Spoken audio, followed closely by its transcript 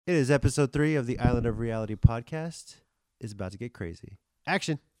It is episode 3 of the Island of Reality podcast. It's about to get crazy.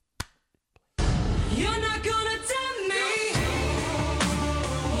 Action. You're not gonna tempt me.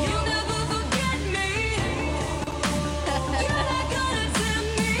 You'll never forget me. You're not gonna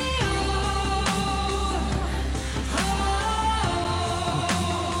tempt me.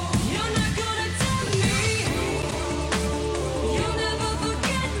 You're not gonna tempt me. You'll never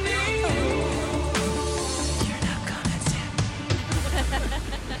forget me. You're not gonna tempt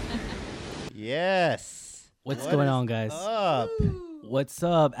me. Yes. What's What going is on, guys? Up. What's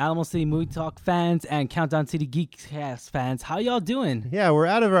up, Alamo City Movie Talk fans and Countdown City Geekcast fans? How y'all doing? Yeah, we're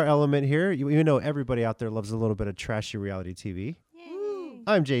out of our element here. You know everybody out there loves a little bit of trashy reality TV. Yay.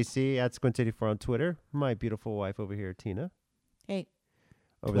 I'm JC at Squint84 on Twitter. My beautiful wife over here, Tina. Hey.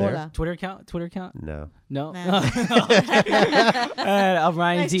 Over there. Hola. Twitter account? No. No. Nah. And I'm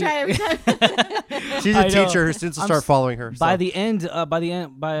Ryan Nice D. try every time. She's I a know. teacher. Her students will I'm start s- following her. By so. the end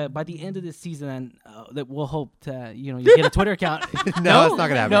of this season, that we'll hope to you get a Twitter account. No, it's not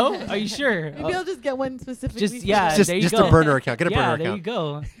gonna happen. No, are you sure? Maybe I'll just get one specifically. Just yeah, just there you just go. a burner account. Get a yeah, burner there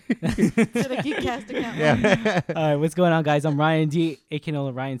account. you go. to the Geekcast account. Yeah. All right, what's going on, guys? I'm Ryan D. aka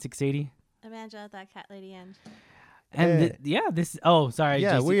Ryan680. I'm Angela, that cat lady end. And this. Oh, sorry.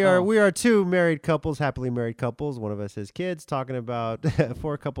 Yeah, JC. we are two married couples, happily married couples. One of us has kids. Talking about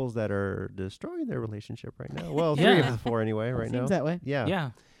 4 couples that are destroying their relationship right now. Well, 3 Yeah. of the 4 anyway, right now. Seems that way. Yeah.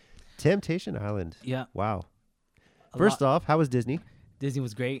 Yeah. Temptation Island. Yeah. Wow. A First lot- off, how was Disney? Disney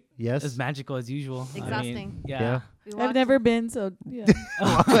was great. Yes. It was magical as usual. I mean, Exhausting. yeah. We I've walked- never been, so yeah.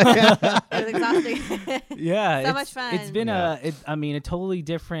 It was exhausting. Yeah. So it's- much fun. It's been Yeah. a totally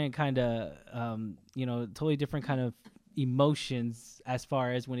different kind of, totally different kind of emotions as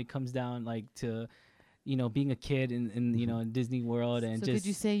far as when it comes down like to, being a kid in in Disney World and So just. could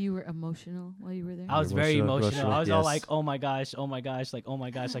you say you were emotional while you were there? I was very emotional. Emotional, I was all yes. like, oh my gosh, like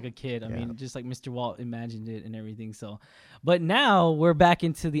like a kid. I Yeah. mean, just like Mr. Walt imagined it and everything. So, but now we're back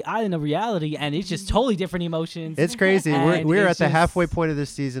into the island of reality and it's just totally different emotions. It's crazy. And We're it's at the halfway just- point of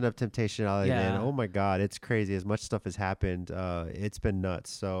this season of Temptation Island, Yeah. and oh my God, it's crazy. As much stuff has happened, it's been nuts.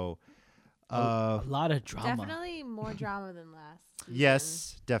 So, a lot of drama. Definitely more drama than last season.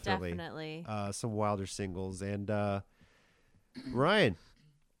 yes, definitely. Definitely. Some wilder singles. And Ryan,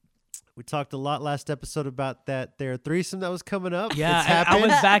 we talked a lot last episode about that there threesome that was coming up. Yeah, It's I happened.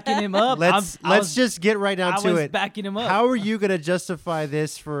 was backing him up. Let's just get right down I to was it. backing him up. How are you gonna justify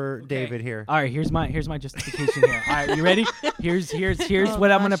this for Okay. David here? All right, here's my justification here. All right, you ready? Here's Oh,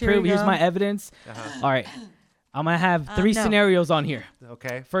 what I'm gonna gosh, here we prove. Here's go. my evidence. Uh-huh. All right, I'm gonna have 3 no. scenarios on here.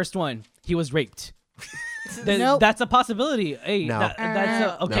 Okay. First one, he was raped. Nope. That's a possibility. Hey, No. that's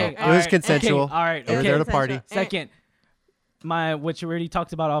okay. No. all It was right, consensual. Okay, all right, They were okay. there to party. Second, what you already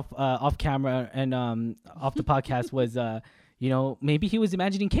talked about off camera and off the podcast was maybe he was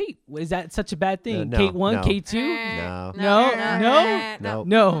imagining Kate. Is that such a bad thing? No, Kate 1, no. Kate 2? No. No. No.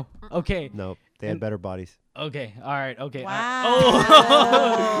 No. Okay. Nope. They had better bodies. Okay. All right. Okay. Wow.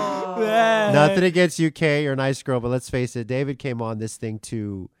 Oh. Yeah. Nothing against you, Kay. You're a nice girl, but let's face it. David came on this thing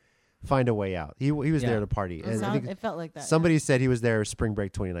to find a way out. He was Yeah. there to party. And I think It felt like that. somebody said he was there spring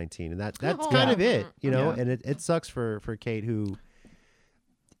break 2019, and that's kind Yeah. of it, Yeah. And it sucks for Kate, who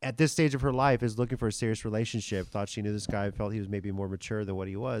at this stage of her life is looking for a serious relationship. Thought she knew this guy, felt he was maybe more mature than what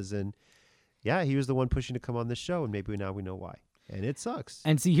he was, and yeah, he was the one pushing to come on this show, and maybe now we know why, and it sucks.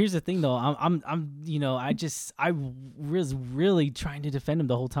 And see, here's the thing, though. I was really trying to defend him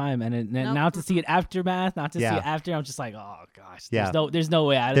the whole time, and now to see it aftermath, not to see Yeah. it after, I'm just like, oh gosh, Yeah. there's no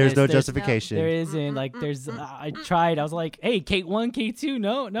way out of There's this. no justification. There isn't. Like, there's. I tried. I was like, hey, Kate 1, Kate 2,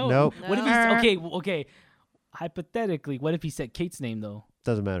 no. Nope. What if he's okay? Hypothetically, what if he said Kate's name though?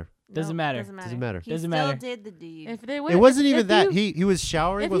 Doesn't matter. Doesn't matter. Doesn't matter. Doesn't matter. He Doesn't still matter. did the deed. If they It wasn't even if that. you- He was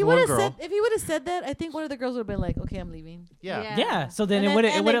showering If with he one would have girl. said, if he would have said that, I think one of the girls would have been like, "Okay, I'm leaving." Yeah. Yeah. So then And it would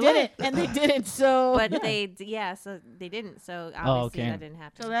and have they didn't, and they didn't. So, but so they didn't. So obviously okay. that didn't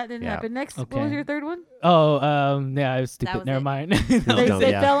happen. so that didn't Yeah. happen. Next, what Okay. was your third one? Oh, yeah, I was stupid. was Never it. mind. They, dumb,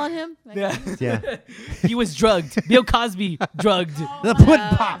 they yeah. fell on him. Like, Yeah. Yeah. He was drugged. Bill Cosby drugged. The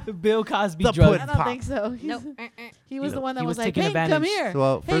pudding pop. Bill Cosby The drugged. I pudding don't think so. Nope. He was He- the one that he was, was like, taking "Hey, come advantage. here.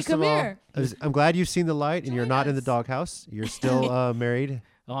 Well, Hey, first come of all, here." I'm glad you've seen the light and you're not in the doghouse. You're still married.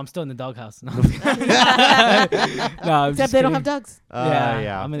 Oh, I'm still in the doghouse. No, I'm Except just they don't kidding. have dogs.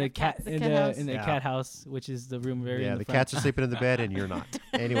 Yeah. I'm in the cat the in cat the house. in the Yeah. cat house, which is the room very Yeah, in the front. cats are sleeping in the bed and you're not.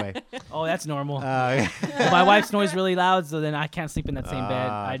 Anyway. Oh, that's normal. Uh, My wife snores really loud, so then I can't sleep in that same bed.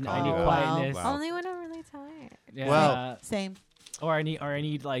 I need wow. quietness. Wow. Only when I'm really tired. Yeah. Well- Same. or I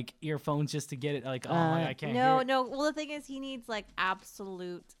need like earphones just to get it. Like, oh my, I can't hear No, it. no. Well, the thing is, he needs like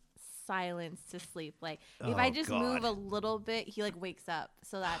absolute silence to sleep. Like if I Oh, just God. move a little bit, he like wakes up.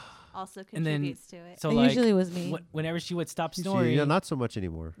 So that also And then- contributes to it. So It like usually was me. whenever she would stop She- snoring, yeah, not so much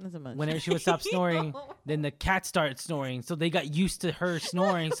anymore. Not so much. whenever she would stop snoring, then the cat started snoring. So they got used to her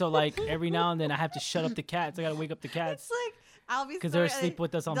snoring. So like every now and then I have to shut up the cats. I gotta wake up the cats. It's like I'll be because they're snoring, asleep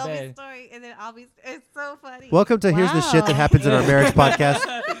with us on they'll bed. be snoring, and then I'll be. It's so funny. Welcome to Here's the Shit That Wow. Happens in Our Marriage podcast.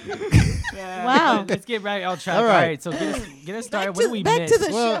 Yeah, Wow. Let's get right on track. All All right. right. So get us started. Back What to- do we back miss? to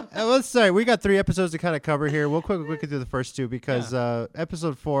the Well, let's say we got 3 episodes to kind of cover here. We'll quickly do the first 2 because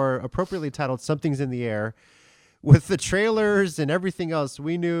episode 4, appropriately titled "Something's in the Air," with the trailers and everything else,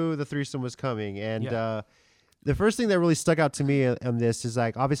 we knew the threesome was coming. And the first thing that really stuck out to me on this is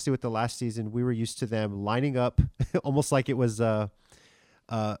like, obviously, with the last season, we were used to them lining up, almost like it was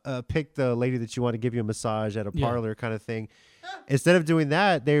pick the lady that you want to give you a massage at a Yeah. parlor kind of thing. Instead of doing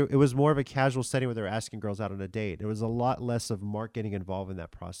that, it was more of a casual setting where they were asking girls out on a date. There was a lot less of Mark getting involved in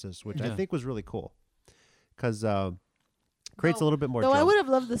that process, which I Yeah. think was really cool because creates a Though- little bit more Though I drama. would have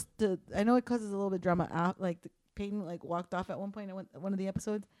loved this. I know it causes a little bit of drama. Like Peyton like walked off at one point in one of the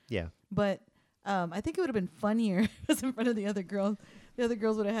episodes. Yeah. But I think it would have been funnier if it was in front of the other girls. The other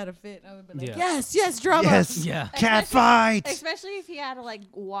girls would have had a fit. I would have been like, Yeah. yes, drama. Yes. Yeah. Cat Especially- fight. Especially if he had to like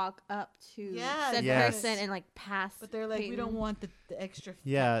walk up to Yeah, said yes. person and like pass. But they're like, we Peyton. don't want the extra.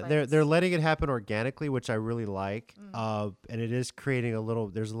 Yeah, cat they're fights. letting it happen organically, which I really like. And it is creating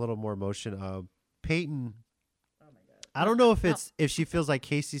there's a little more emotion. Peyton, Oh my god. I don't know if she feels like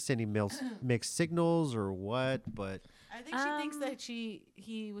Casey's sending mixed signals or what, but I think she thinks that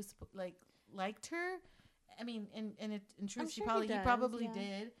he was like liked her. I mean, in truth, I'm he sure he probably does,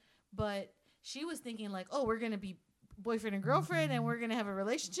 yeah. did. But she was thinking like, oh, we're gonna be boyfriend and girlfriend, and we're gonna have a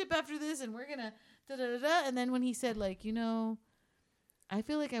relationship after this, and we're gonna da da da da. And then when he said like, I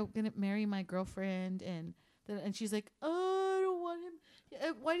feel like I'm gonna marry my girlfriend, and she's like, oh, I don't want him.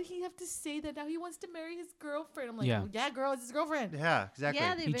 Why did he have to say that now? He wants to marry his girlfriend. I'm like, Yeah. well, yeah, girl, it's his girlfriend. yeah, exactly.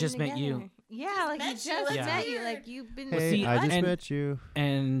 Yeah, they've He been just met you. together. Yeah, like he met just you, that's met you. weird. Like you've been. Hey, see, I just and- met you.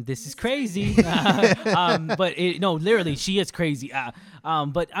 And this is crazy. But no, literally, she is crazy.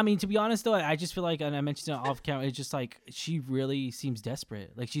 But I mean, to be honest though, I just feel like, and I mentioned it off camera, it's just like she really seems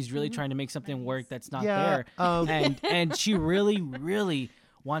desperate. Like she's really trying to make something work that's not Yeah, there. And she really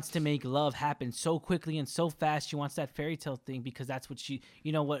wants to make love happen so quickly and so fast. She wants that fairy tale thing because that's what she,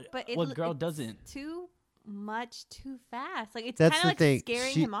 what girl it's doesn't. Too much, too fast. Like it's That's kind the of like thing.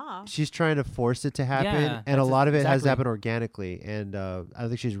 scaring She- him off. She's trying to force it to happen, Yeah, and a that's lot of it has exactly. happened organically. And I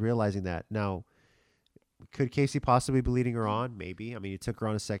think she's realizing that now. Could Casey possibly be leading her on? Maybe. I mean, he took her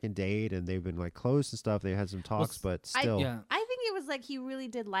on a second date, and they've been like close and stuff. They had some talks, but still, Yeah. I think it was like he really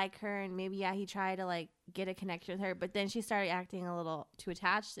did like her, and maybe he tried to like get a connection with her, but then she started acting a little too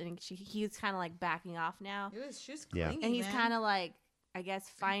attached, and he's kind of like backing off now, She was Yeah. clingy, and he's man. kind of like I guess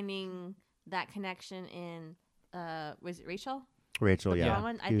finding that connection in was it Rachel? Rachel, The yeah, blonde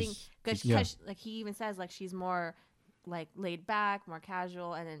one? I He think was- because Yeah. like he even says like she's more like laid back, more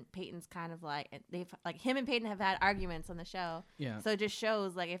casual, and then Peyton's kind of like they've like him and Peyton have had arguments on the show. Yeah. So it just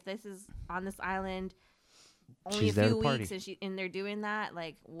shows like if this is on this island only She's a there few to party. weeks and they're doing that,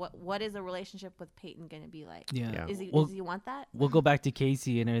 like what is a relationship with Peyton gonna be like? Yeah. Yeah. Is he Well, does he want that? We'll go back to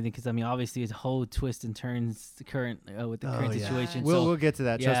Casey and everything because I mean, obviously, it's a whole twist and turns with the Oh, current yeah. situation. We'll so get to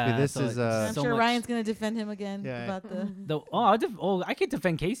that. Trust me, yeah, this so is it's- I'm so sure much- Ryan's gonna defend him again Yeah. about the. I could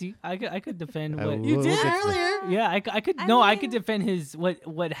defend Casey. I could defend what You You We'll did get to that. earlier. Yeah, I could. I No, I could mean- defend his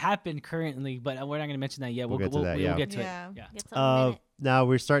what happened currently, but we're not gonna mention that yet. We'll get to that, We'll yeah. get to Yeah. it. Yeah. Get to a minute. now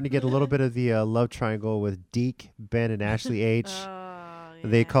we're starting to get a little bit of the love triangle with Deke, Ben, and Ashley H. Oh,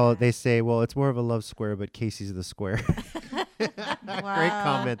 They call it. yeah. They say, "Well, it's more of a love square, but Casey's the square." Great Wow.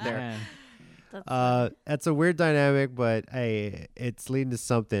 comment there. Man. That's That's a weird dynamic, but hey, it's leading to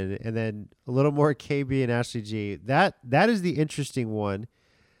something. And then a little more KB and Ashley G. That is the interesting one.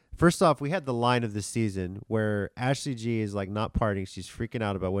 First off, we had the line of the season where Ashley G is like not partying. She's freaking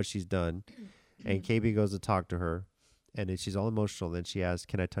out about what she's done. And KB goes to talk to her. And then she's all emotional. Then she asks,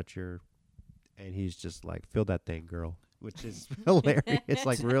 "Can I touch your?" And he's just like, "Feel that thing, girl," which is hilarious. It's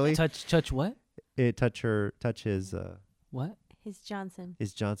like, really? Touch what? Touch his What? his Johnson.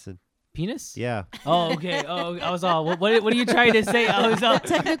 Johnson. Penis? Yeah. Oh, okay. Oh, I was all. What are you trying to say? I was all.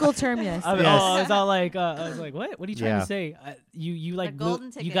 Technical term, yes. I was all like, I was like, what? What are you trying Yeah. to say? You like golden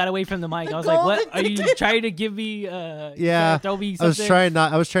you ticket. got away from the mic. The I was like, what? golden Are you trying to give me? Yeah, throw me I was something?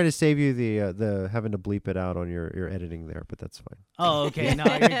 trying to save you the having to bleep it out on your editing there, but that's fine. Oh, okay. No,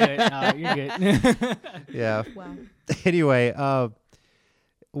 you're good. No, you're good. Yeah. Wow. Anyway,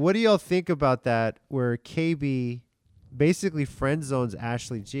 what do y'all think about that? Where KB basically friend zones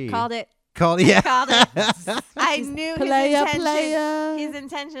Ashley G. Called it. Called yeah. Called it. I knew Playa. his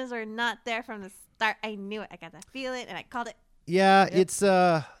intentions were not there from the start. I knew it. I got that feeling, and I called it. Yeah, Yep. it's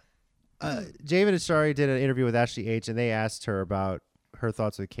Javen Ashari did an interview with Ashley H, and they asked her about her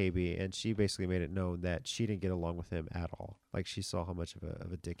thoughts with KB, and she basically made it known that she didn't get along with him at all. Like she saw how much of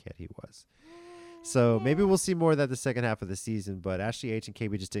a dickhead he was. So maybe we'll see more of that the second half of the season. But Ashley H and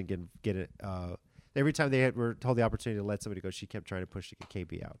KB just didn't get it. Every time they were told the opportunity to let somebody go, she kept trying to push to get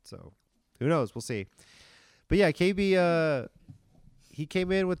KB out. So who knows? We'll see. But yeah, KB, he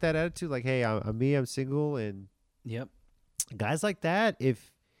came in with that attitude like, "Hey, I'm single," and Yep. guys like that,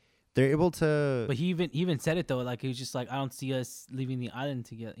 if they're able to. But he even said it though. Like he was just like, I don't see us leaving the island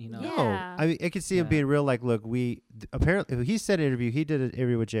together. You know. Yeah. No, I mean, I could see him Yeah. being real. Like, look, apparently he said in an interview. He did an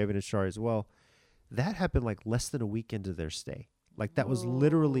interview with Javen and Shari as well. That happened like less than a week into their stay. Like that was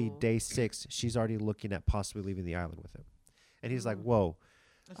literally Whoa. day 6. She's already looking at possibly leaving the island with him, and he's like, Mm. "Whoa,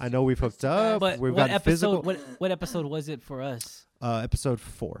 I know we've hooked up. But We've what got physical." episode? What episode was it for us? Episode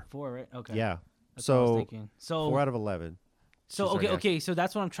 4. 4, right? Okay. Yeah. That's what I was So thinking. So 4 out of 11. So She's okay, already okay. So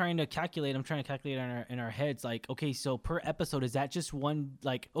that's what I'm trying to calculate. I'm trying to calculate in our heads. Like, okay, so per episode, is that just one?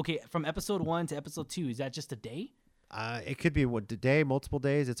 Like, okay, from episode 1 to episode 2, is that just a day? It could be what day, multiple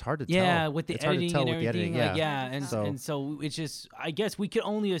days. It's hard to tell. Yeah, with the It's hard to editing tell and with the everything. editing, Like, yeah. yeah, and So- so it's just. I guess we could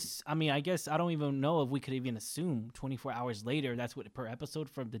only. I mean, I guess I don't even know if we could even assume 24 hours later. That's what per episode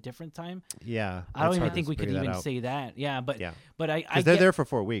from the different time. Yeah. I don't it's even hard think to we could figure that even out. say that. Yeah, but Yeah. but I Because they're get- there for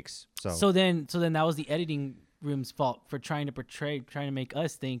 4 weeks. So then that was the editing room's fault for trying to make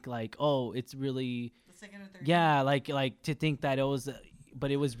us think like, oh, it's really The second or third. yeah, like to think that it was, but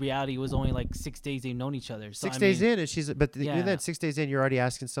it was reality. It was only like 6 days they've known each other. So 6 I days mean, in, and she's but Yeah. in that 6 days in, you're already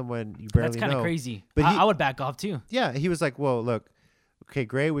asking someone you barely that's kind of know. crazy. But But he- I would back off too. Yeah, he was like, "Whoa, look, okay,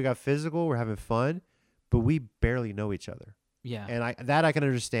 great, we got physical, we're having fun, but we barely know each other." Yeah, And I can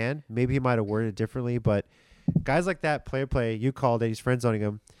understand. Maybe he might have worded it differently, but guys like that, play. You called it. He's friend zoning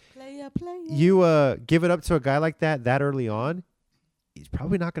him. Playa. You give it up to a guy like that early on, he's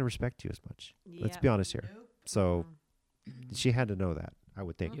probably not going to respect you as much. Let's be honest here. So she had to know that, I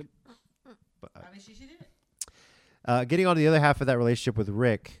would think. Yep. But, Obviously, she did. getting on to the other half of that relationship with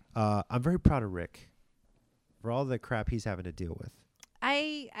Rick, I'm very proud of Rick for all the crap he's having to deal with.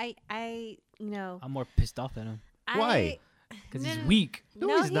 I you know. I'm more pissed off at him Why? because No, he's no, weak. No,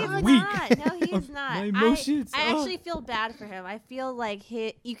 No, he's he's not. not. Weak. No, he's not. My emotions. I Oh. actually feel bad for him. I feel like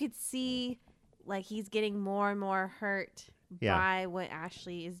you could see like he's getting more and more hurt Yeah. by what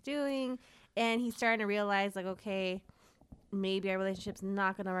Ashley is doing, and he's starting to realize like, okay, maybe our relationship's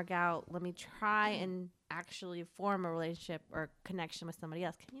not gonna work out. Let me try and actually form a relationship or connection with somebody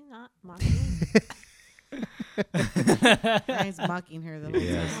else. Can you not mock me? Ryan's mocking her the whole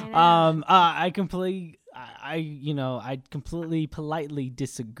Yeah. time. I completely, I completely politely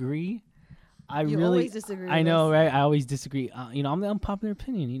disagree. I You really, always disagree I with know, us. right? I always disagree. I'm the unpopular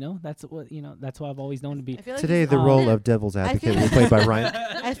opinion. That's what That's what I've always known to be. I feel like Today, he's- the um, role of devil's I advocate feel will be played by Ryan.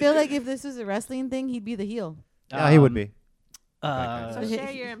 I feel like if this was a wrestling thing, he'd be the heel. Yeah, he would be. So he-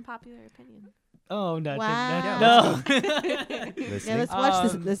 share your unpopular opinion. Oh no! Wow. No. Yeah, Listening. let's watch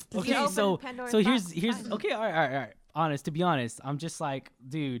this. Um, This Okay, open so Pandora's here's box. here's Fine. okay. All right. Honest, to be honest, I'm just like,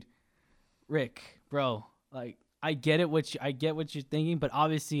 dude, Rick, bro. Like, I get what you're thinking, but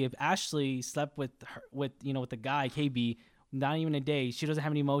obviously, if Ashley slept with the guy KB, not even a day, she doesn't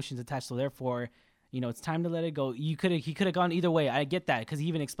have any emotions attached, so therefore, it's time to let it go. He could have gone either way. I get that because he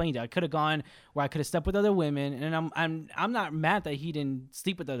even explained it. I could have gone where I could have slept with other women, and I'm not mad that he didn't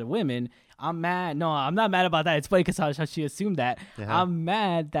sleep with other women. I'm mad. No, I'm not mad about that. It's funny because how she assumed that. Uh-huh. I'm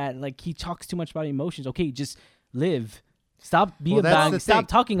mad that like he talks too much about emotions. Okay, just live. Stop Well, that's about the it. Stop thing.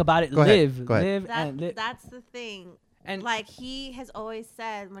 talking about it. Go ahead. Live. Go ahead. Live and live. That's the thing. And Like he has always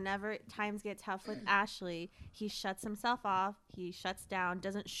said, whenever times get tough with Ashley, he shuts himself off. He shuts down,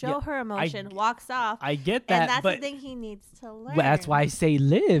 doesn't show Yeah, her emotion, walks off. I get that, And that's but the thing he needs to learn. that's why I say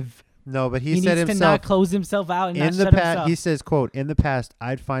live. No, but he He said needs to himself not close himself out and in not the shut past. himself. He says, "quote In the past,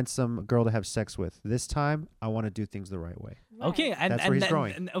 I'd find some girl to have sex with. This time, I want to do things the right way." Right. Okay, and That's where he's and-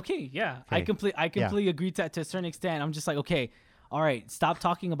 growing. and- okay, yeah, I Okay. completely agree to a certain extent. I'm just like, okay, all right, stop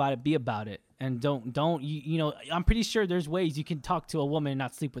talking about it, be about it, and don't I'm pretty sure there's ways you can talk to a woman and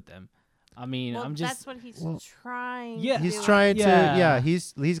not sleep with them. I mean, Well, I'm that's just, what he's Well, trying. Yeah. to He's do. trying to. Yeah. Yeah,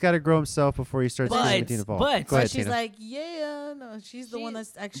 he's got to grow himself before he starts But- getting Medina involved. but- Go ahead, she's Tina. like, yeah, no, she's the one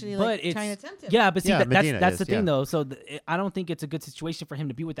that's actually but like it's trying to tempt him. yeah, but see Yeah, that's Medina that's is, the thing yeah. though. So I don't think it's a good situation for him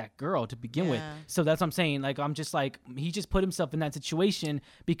to be with that girl to begin with. Yeah. So that's what I'm saying. Like I'm just like he just put himself in that situation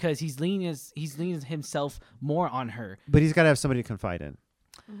because he's leaning himself more on her. But he's got to have somebody to confide in,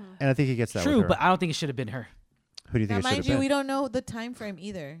 Mm-hmm. and I think he gets that. True, with her. but I don't think it should have been her. Who do you Now, think it should mind have you, been? we don't know the time frame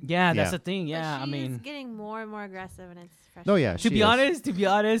either. Yeah, that's Yeah. the thing. But Yeah, I she's mean, getting more and more aggressive, and it's No, yeah, frustrating. to be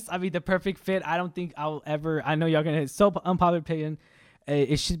honest, I mean, the perfect fit. I don't think I'll ever. I know y'all gonna so unpopular opinion.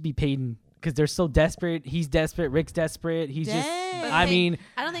 It should be Peyton because they're so desperate. He's desperate. Rick's desperate. He's just. Dang. I mean,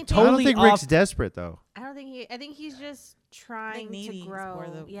 I don't think I don't totally think Rick's off- desperate though. I don't think he. I think he's just trying needy to is grow. more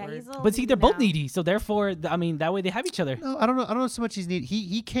the Yeah, word. he's a little. but see, they're both now. needy, so therefore, I mean, that way they have each other. No, I don't know. I don't know so much he's needy.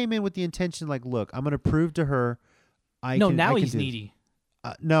 He came in with the intention like, look, I'm going to prove to her. I No, can, now I can he's do this. needy.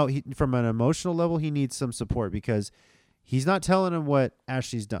 No, from an emotional level, he needs some support because he's not telling him what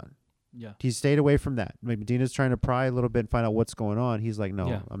Ashley's done. Yeah. He stayed away from that. Maybe Dina's trying to pry a little bit and find out what's going on. He's like, no,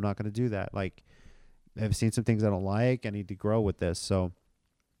 Yeah. I'm not going to do that. Like, I've seen some things I don't like. I need to grow with this. So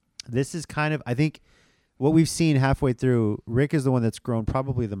this is kind of, I think, what we've seen halfway through. Rick is the one that's grown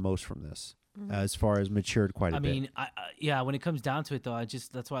probably the most from this, Mhm. as far as matured quite a I bit. mean, yeah. When it comes down to it, though,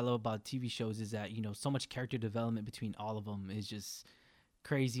 that's what I love about TV shows is that so much character development between all of them is just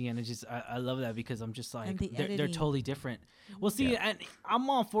crazy, and I love that because I'm just like And the they're editing. totally different. Well, see, Yeah. and I'm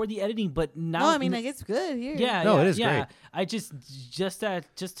all for the editing, but now No, I mean, like, it's good here. yeah, No, yeah, it is yeah. great. I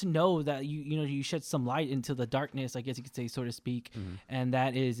just to know that you shed some light into the darkness, I guess you could say, so to speak, Mhm. and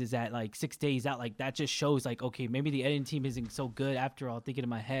that is that like 6 days out, like that just shows like okay, maybe the editing team isn't so good after all. Thinking in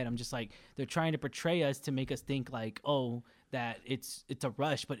my head, I'm just like they're trying to portray us to make us think like that it's a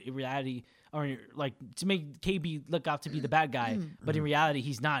rush, but in reality, or like to make KB look out to be the bad guy, but in reality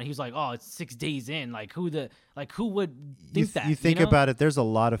he's not. He was like, oh, it's 6 days in. Like who would think that? You think know? about it, there's a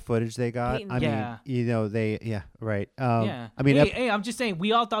lot of footage they got. Peyton. I Yeah. mean, right. Yeah, I mean, hey, I'm just saying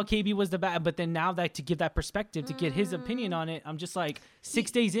we all thought KB was the bad, but then now that to give that perspective, to get his opinion on it, I'm just like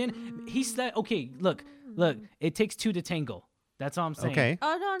 6 days in, he said, okay, look, it takes two to tango. That's all I'm saying. okay.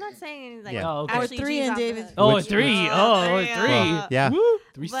 Oh no, I'm not saying anything like. Yeah. Oh, okay. Or Ashley 3 G's and off the David. hook. Oh, Which- three. Oh, Oh, three, three. Yeah. Woo.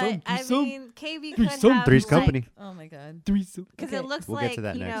 But Threesome. I Threesome. mean, KB could Threesome. have Three's like, company. Oh, my God. Threesome. because Okay. it looks We'll like get to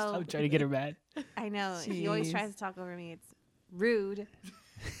that you next. know. I'm trying to get her mad. I know he always Jeez. tries to talk over me. It's rude.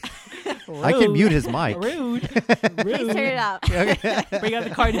 I can mute his mic. Rude. Please turn it off. Bring out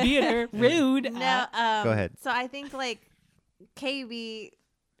the Cardi B in her. Rude. No, Go ahead. So I think like KB,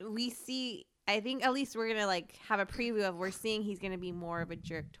 we see. I think at least we're gonna like have a preview of we're seeing he's gonna be more of a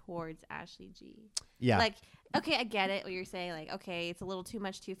jerk towards Ashley G. Yeah. Like, okay, I get it. What you're saying, like, okay, it's a little too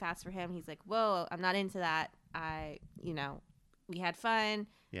much, too fast for him. He's like, whoa, I'm not into that. We had fun.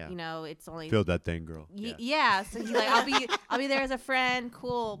 Yeah. It's only. Feel that thing, girl. Yeah. So he's like, I'll be there as a friend,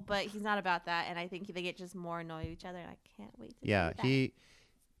 cool, but he's not about that. And I think they get just more annoyed with each other, and I can't wait to Yeah. see that.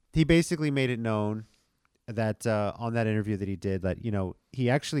 He basically made it known that on that interview that he did that he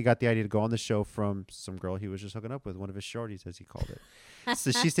actually got the idea to go on the show from some girl he was just hooking up with, one of his shorties as he called it.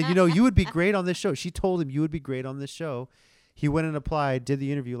 So she said, you would be great on this show. She told him you would be great on this show. He went and applied, did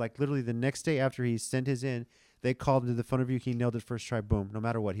the interview. Like literally the next day after he sent his in, they called him to the phone interview. He nailed it first try. Boom. No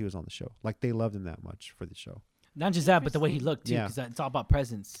matter what, he was on the show. Like they loved him that much for the show. Not just that, but the way he looked too, Yeah. because it's all about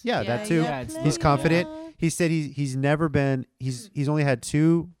presence. Yeah, that too. yeah, it's- He's confident. He said he's never been he's only had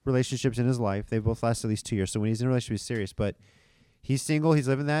 2 relationships in his life. They both lasted at least 2 years. So when he's in a relationship, he's serious. But he's single. He's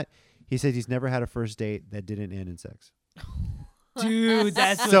living that. He said he's never had a first date that didn't end in sex. Dude,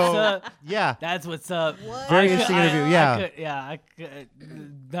 that's what's So up. yeah, That's what's up. What? Very I could- interesting I- interview, I yeah.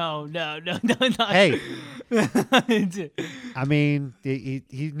 could- no. Hey. I mean he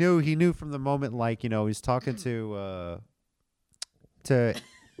knew from the moment he's talking to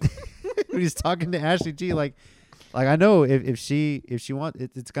he's talking to Ashley G like I know if she wants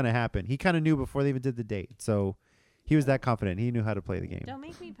it's gonna happen. He kind of knew before they even did the date, so he was that confident. He knew how to play the game. Don't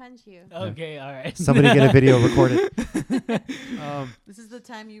make me punch you. Okay, all right. Somebody get a video recorded. This is the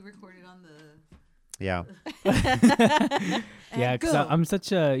time you recorded on the. Yeah. Yeah, because go. I'm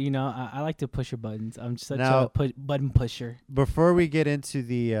such a I like to push her buttons. I'm such Now- a button pusher. Before we get into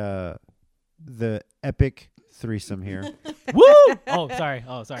the epic threesome here, Woo! Oh, sorry.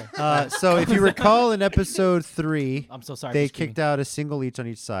 so if you recall in episode 3, I'm so sorry. they for screaming. kicked out a single each on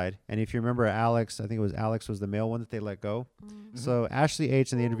each side, and if you remember Alex, I think it was Alex was the male one that they let go. So Ashley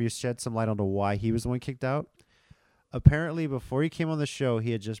H in the interview shed some light onto why he was the one kicked out. Apparently, before he came on the show,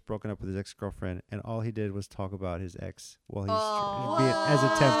 he had just broken up with his ex-girlfriend, and all he did was talk about his ex while he's being as a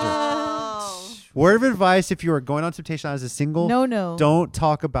tempter. Oh, Word of advice: if you are going on Temptation Island as a single, No. don't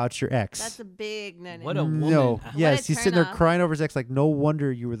talk about your ex. that's a big no. What a woman. No. What Yes, a he's sitting there turn off. crying over his ex. Like, no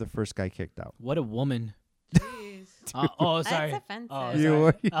wonder you were the first guy kicked out. What a woman. Jeez. Oh, sorry. That's offensive. Oh,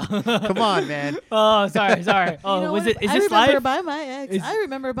 You sorry. were- Come on, man. Oh, sorry. Oh, You know was what? it? Is I this remember live? about my ex. Is- I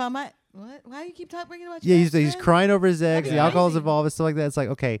remember about my. What? Why do you keep bringing about Yeah, your he's ex, he's man? crying over his ex. That'd The be alcohol's amazing. involved and stuff like that. It's like,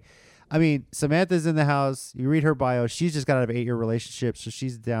 okay, I mean, Samantha's in the house. You read her bio. She's just got out of an 8-year relationship, so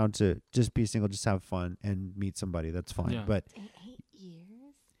she's down to just be single, just have fun, and meet somebody. That's fine. Yeah. But 8 years.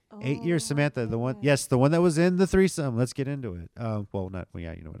 8 years, Oh, Samantha, the one, yes, the one that was in the threesome. Let's get into it. Well, not, well,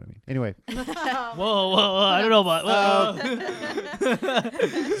 yeah, you know what I mean. Anyway, Whoa, I don't know about.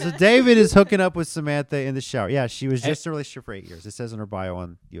 so David is hooking up with Samantha in the shower. Yeah, she was just in a relationship for 8 years. It says in her bio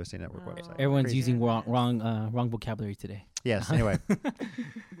on USA Network website. Everyone's Crazy. using wrong vocabulary today. Yes. Anyway, Get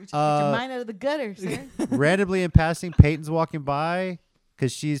your mind out of the gutter, sir. randomly in passing, Peyton's walking by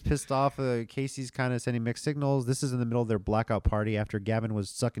because she's pissed off. Casey's kind of sending mixed signals. This is in the middle of their blackout party after Gavin was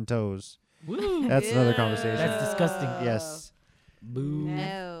sucking toes. Woo. That's another conversation. That's disgusting. Yes. Boo.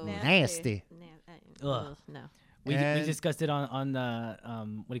 No. Nasty. Ugh. No. We And- discussed it on the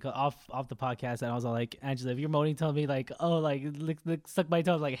what do you call it, off the podcast, and I was all like, Angela, if you're moaning, tell me like, oh, like lick, suck my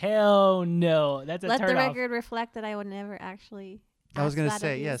toes, like hell no, that's a Let the turn off. record reflect that I would never actually. I was ask gonna that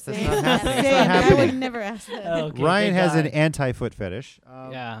say, of you. yes, that's Same. not happening. It's Same, not I would happening. never ask that. Okay, Ryan thank has an God. anti-foot fetish.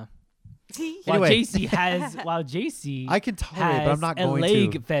 Yeah. See? While Anyway. JC has, I can tolerate it, but I'm not a going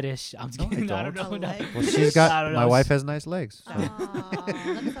leg to. fetish. I'm just kidding. I don't don't. know. A No. leg? Well, she's I got. don't My know. wife has nice legs. so. Aw,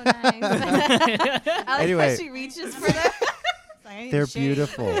 that's so nice. I like Anyway. how she reaches for them. They're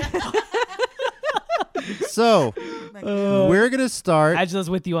beautiful. So Uh, we're gonna start. Angela's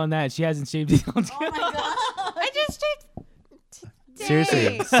with you on that. She hasn't shaved it. Oh my god! I just shaved.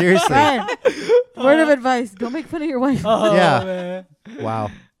 Seriously, seriously. Ryan, word of advice: don't make fun of your wife. Oh, Yeah. man. Wow.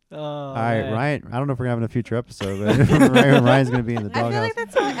 Oh, All right, man. Ryan. I don't know if we're gonna have a future episode, but Ryan's gonna be in the I feel doghouse. like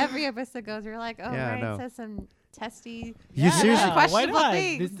that's how every episode goes. We're like, oh, Yeah, I Ryan know. says some testy. You seriously, Yeah, why questionable not?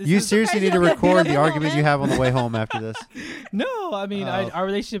 things. This you is- seriously need to Guys, record the you're arguments you man. have on the way home after this. No, I mean, Oh. our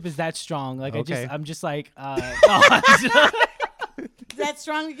relationship is that strong. Like, Okay. I'm just like, Is that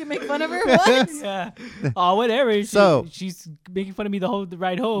strong? You can make fun of her. What? yeah. Oh, whatever. So- she's making fun of me the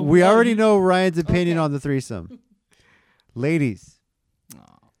ride home. We Oh, already you- know Ryan's opinion Okay. on the threesome. Ladies,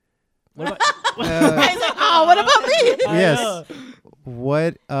 What about, Ryan's like, oh, what about me? I Yes. know.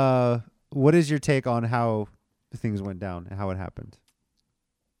 what is your take on how things went down and how it happened?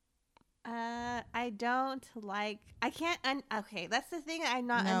 I don't like. I can't. Okay, that's the thing I'm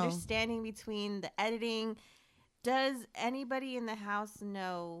not No. understanding between the editing. Does anybody in the house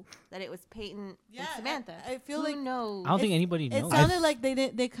know that it was Peyton Yeah, and Samantha? I feel Who like knows? I don't think It's- anybody It knows. sounded like they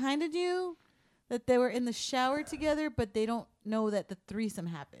did. They kind of knew that they were in the shower together, but they don't know that the threesome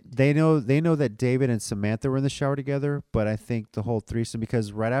happened. They know that David and Samantha were in the shower together, but I think the whole threesome,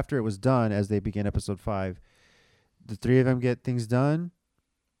 because right after it was done, as they begin episode 5, the three of them get things done.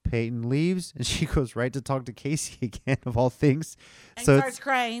 Peyton leaves and she goes right to talk to Casey again, of all things. And So starts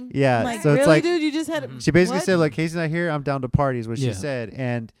crying. yeah, I'm like, so it's really, like- dude, you just had. Mhm. she basically what? said, like, Casey's not here, I'm down to party, is what Yeah. she said.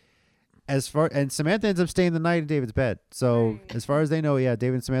 And Samantha ends up staying the night in David's bed. So Right. as far as they know, yeah,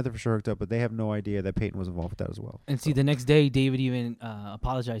 David and Samantha for sure hooked up, but they have no idea that Peyton was involved with that as well. And see, the next day, David even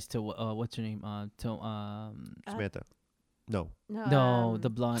apologized to what's her name? To Samantha. No. no, the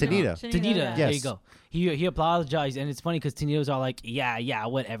blonde. Tanita. Tanita. yeah. There you Yes. go. He apologized, and it's funny because Tanita was all like, yeah,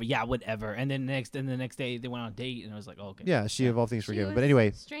 whatever. And then the next day they went on a date, and I was like, oh, okay. Yeah, she of all things She forgiven. was But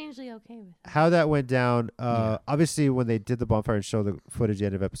anyway, strangely okay with it. how that went down, Yeah. obviously when they did the bonfire and show the footage at the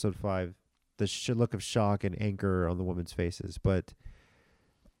end of episode 5, the look of shock and anger on the women's faces. But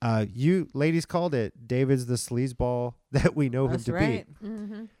you ladies called it. David's the sleazeball that we know That's him to right. be.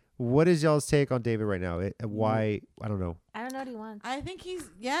 Mm-hmm. What is y'all's take on David right now? Why? I don't know. I don't know what he wants. I think he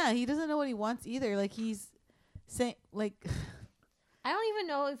doesn't know what he wants either. Like he's saying, like I don't even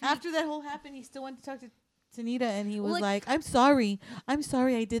know if he, after that whole happened, he still went to talk to Tanita, and he was Well, like, I'm sorry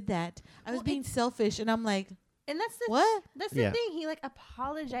I did that. I was Well, being selfish, and I'm like, and that's the what? That's Yeah. the thing. He like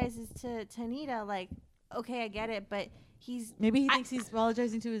apologizes to Tanita. Like, okay, I get it, but he's Maybe he I- thinks he's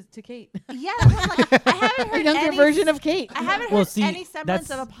apologizing to Kate, yeah. That's what I'm like, I haven't a heard younger any, version of Kate. I haven't Well, heard see, any semblance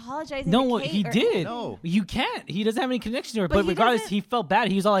of that's- apologizing. No, to what Kate he or did. anything. No. You can't. He doesn't have any connection to her. But But he regardless, doesn't- he felt bad.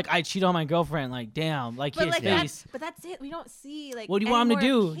 He was all like, I cheated on my girlfriend. Like, damn. Like, But his like face. that's it. We don't see like. What do you want him to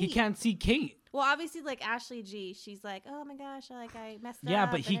any more do? of He Kate. can't see Kate. Well, obviously, like Ashley G, she's like, oh my gosh, like I messed Yeah,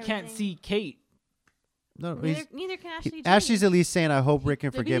 up. but he and can't everything. see Kate. No, Neither can Ashley G. Ashley's at least saying, "I hope Rick can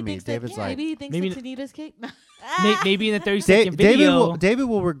Maybe forgive he me." thinks that- David's yeah, like, maybe he thinks Maybe that Tanita's Kate. Maybe in the 30 Da- second video. David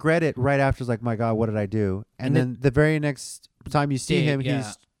will regret it right after. It's like, "My God, what did I do?" And And then the very next time you see Day, him,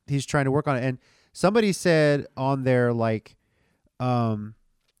 yeah. he's trying to work on it. And somebody said on there, like, I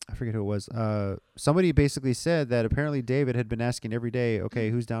forget who it was. Somebody basically said that apparently David had been asking every day, "Okay,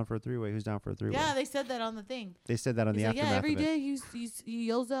 who's down for a three-way? Who's down for a three-way?" Yeah, they said that on the thing. They said that on He's the like, aftermath yeah, every of it. day he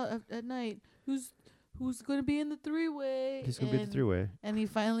yells out at night, who's who's going to be in the three-way? He's gonna be the And- three-way. And he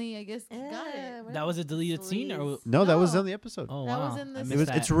finally, I guess, got it. That was a deleted scene, or No, that was No. on the episode. oh That wow, was in I this- missed It was.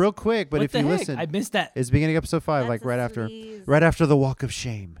 that. It's real quick, but What if the you heck? listen, I missed that. it's beginning of episode 5, like right after the walk of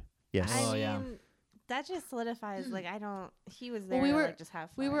shame. Yes. Oh, I yeah. mean, that just solidifies. Like I don't. He was Well, there we to were- like, just have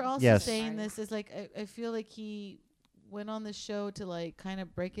fun. We were also Yes. saying this is like I feel like he went on the show to like kind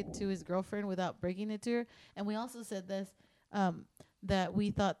of break it to his girlfriend without breaking it to her. And we also said this that we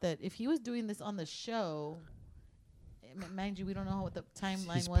thought that if he was doing this on the show, mind you, we don't know what the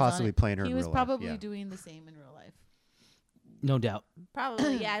timeline He's was. possibly on it. playing her He in was real life, probably yeah. doing the same in real life. No doubt.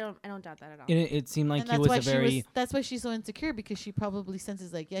 Probably. Yeah, I don't doubt that at all. And it seemed like and he that's why was a very. she was. That's why she's so insecure because she probably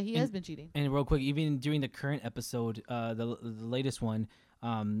senses like, yeah, he has been cheating. And real quick, even during the current episode, the latest one,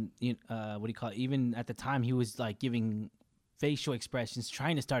 what do you call it? Even at the time, he was like giving facial expressions,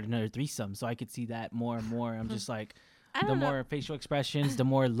 trying to start another threesome. So I could see that more and more. I'm just like, I the don't know. more facial expressions, the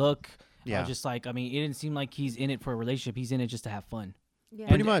more look. Yeah. Just like, I mean, it didn't seem like he's in it for a relationship. He's in it just to have fun. Yeah.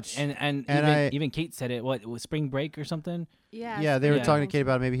 Pretty much. And And even Kate said it. What, was spring break or something? Yeah. Yeah, they were Yeah. talking to Kate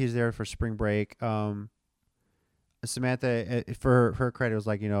about maybe he's there for spring break. Samantha, for her credit, was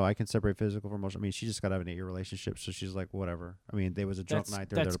like, I can separate physical from emotional. I mean, she just got out of an 8-year relationship, so she's like, whatever. I mean, there was a drunk night.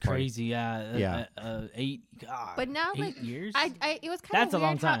 They were there That's to party. crazy. Yeah. Yeah. 8. God, But now, 8 like, years. I it was kind That's of a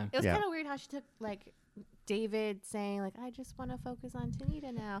long weird how time. it was Yeah. kind of weird how she took like David saying like I just want to focus on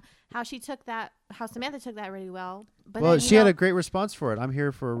Tanita now. How she took that, how Samantha took that really well. But Well, then, she had a great response for it. I'm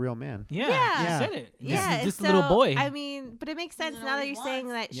here for a real man. yeah, Yeah. she said it. yeah, this and little so, boy. I mean, but it makes sense Doesn't now that always you're saying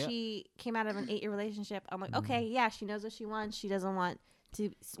want. that Yep. she came out of an 8-year relationship. I'm Mm-hmm. like, okay, yeah, she knows what she wants. She doesn't want to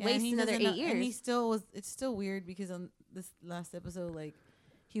Yeah, waste and he another doesn't 8 know- years. And he still was. It's still weird because on this last episode, like,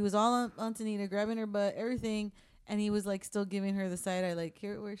 he was all on Tanita, grabbing her butt, everything, and he was like still giving her the side eye, like,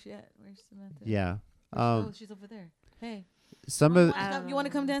 here, where's she at? Where's Samantha? Yeah. Oh, she's over there. Hey, Some you of want to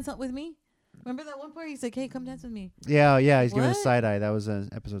come dance with me? Remember that one part? He's like, hey, come dance with me. yeah, he's giving a What? side eye. That was in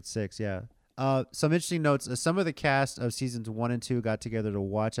episode 6. Yeah. Some interesting notes. Some of the cast of seasons 1 and 2 got together to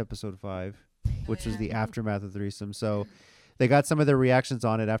watch episode 5, which was yeah. the aftermath of threesome. So they got some of their reactions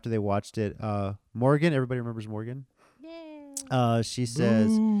on it after they watched it. Morgan, everybody remembers Morgan. Yeah. She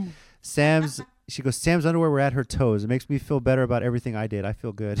says, she goes, Sam's underwear were at her toes. It makes me feel better about everything I did. I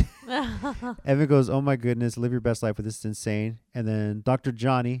feel good. Evan goes, oh my goodness, live your best life with this. It's insane. And then Dr.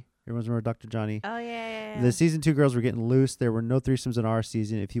 Johnny, everyone's remember Dr. Johnny? Oh yeah. The season 2 girls were getting loose. There were no threesomes in our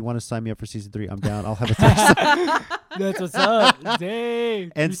season. If you want to sign me up for season 3, I'm down. I'll have a threesome. That's what's up.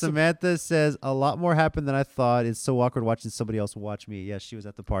 Dang. And Samantha says, a lot more happened than I thought. It's so awkward watching somebody else watch me. Yes, she was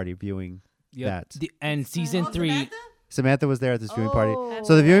at the party viewing Yep. that. And season 3. Samantha was there at this viewing party. Oh.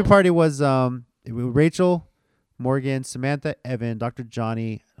 So the viewing party was Rachel, Morgan, Samantha, Evan, Dr.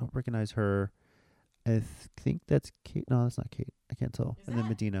 Johnny. I don't recognize her. I think that's Kate. No, that's not Kate. I can't tell. Is And then that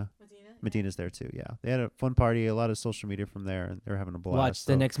Medina. Medina's there too. Yeah, they had a fun party. A lot of social media from there, and they're having a blast. Watch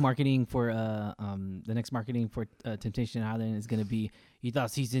so. the next marketing for Temptation Island is gonna be. You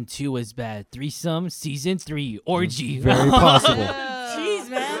thought season 2 was bad. Threesome. Season 3 orgy. Very possible. Jeez,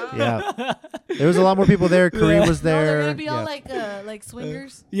 man. Yeah, there was a lot more people there. Kareem was No, there. they're gonna be yeah. all like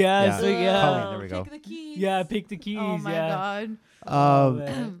swingers. Yeah. Yeah. So, yeah. Colleen, there we go. Pick the keys. Yeah. Pick the keys. Oh my yeah. god. Oh,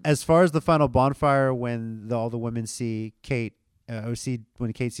 man. As far as the final bonfire, when all the women see Kate,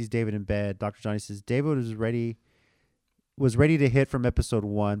 when Kate sees David in bed, Dr. Johnny says David was ready to hit from episode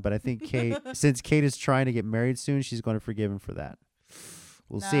 1, but I think Kate, since Kate is trying to get married soon, she's going to forgive him for that.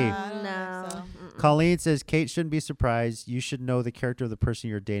 We'll see. I don't No. think so. Mm-mm. Colleen says Kate shouldn't be surprised. You should know the character of the person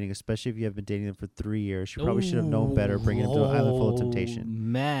you're dating, especially if you have been dating them for 3 years. You probably should have known better, bringing him to an island full of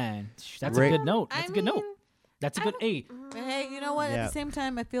temptation. Man, that's Right. a good note. That's I a good note. mean, That's a I good don't- A. But hey, you know what? Yeah. At the same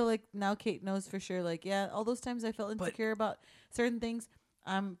time, I feel like now Kate knows for sure. Like, yeah, all those times I felt But- insecure about certain things,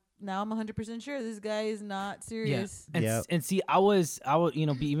 I'm 100% sure this guy is not serious. And, Yep. and see, I was,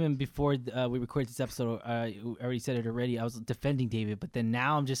 even before we recorded this episode, I already said it already. I was defending David, but then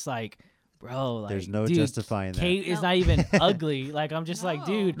now I'm just like, bro, like, There's no dude, justifying that. Kate is No. not even ugly. Like, I'm just like, No.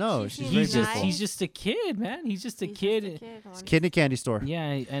 dude, No, She she's seems very he's beautiful. he's just a kid, man. He's just a He's kid. just a kid. It's a kid in a candy store. Yeah,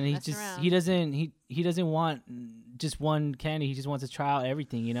 and he Mess just around. he doesn't want just one candy. He just wants to try out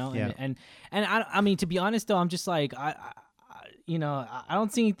everything, you know. Yeah. And I mean, to be honest though, I'm just like I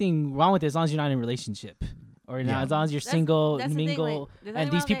don't see anything wrong with it as long as you're not in a relationship or Yeah. as long as you're That's- single, that's the thing, mingle, like, there's and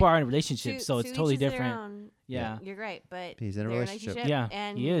nothing these wrong people with are in relationships, so it's to totally each his their different. own. Yeah. You're right, but He's in a they're relationship. Yeah,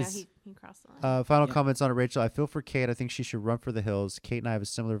 and he you know, is. he crossed the line. Final Yeah. comments on it, Rachel. I feel for Kate. I think she should run for the hills. Kate and I have a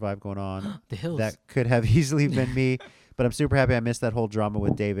similar vibe going on. The hills. That could have easily been me, but I'm super happy I missed that whole drama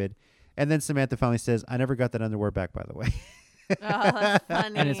with David. And then Samantha finally says, I never got that underwear back, by the way. Oh, that's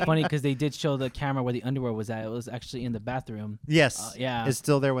funny. and it's funny because they did show the camera where the underwear was at. It was actually in the bathroom. Yes. Yeah. It's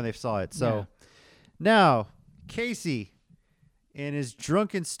still there when they saw it. So Now, Casey, in his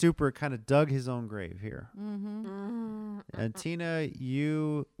drunken stupor, kind of dug his own grave here. And Tina,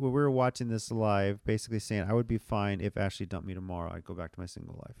 when we were watching this live, basically saying, I would be fine if Ashley dumped me tomorrow. I'd go back to my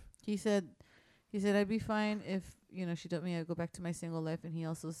single life. He said I'd be fine if, she dumped me, I'd go back to my single life. And he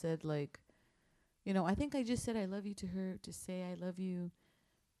also said, like, I think I just said I love you to her to say I love you.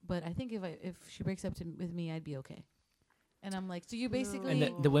 But I think if she breaks up with me, I'd be okay. And I'm like, so you basically,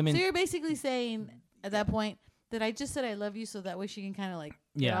 And the women. so you're basically saying at that point that I just said I love you so that way she can kind of like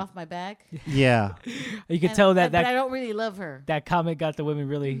get Yeah. off my back. Yeah. You could And tell but that I don't really love her. that comment got the women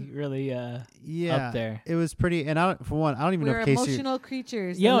really Yeah. up there. It was pretty. And I don't even know We're if Casey. emotional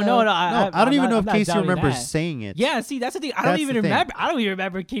creatures. Yo, Hello. no, No, I don't even know if I'm not Casey doubting remembers that. saying it. Yeah, see, that's the thing. I don't That's even the thing. remember. I don't even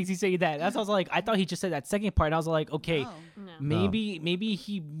remember Casey saying that. That's what I was like. I thought he just said that second part. And I was like, okay, Oh. No. maybe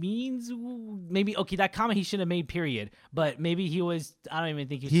he means okay that comment he shouldn't have made. Period. But maybe he was. I don't even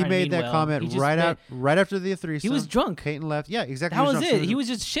think he was He trying to made mean that well. comment He just right after the threesome. He was drunk. Peyton left. Yeah, exactly. That was drunk. it. So He was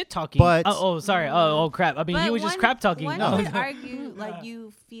just shit talking. But- sorry. Oh crap. I mean, he But was just one- crap talking. One No. could argue like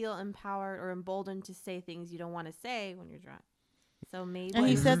you feel empowered or emboldened to say things you don't want to say when you're drunk. So maybe. And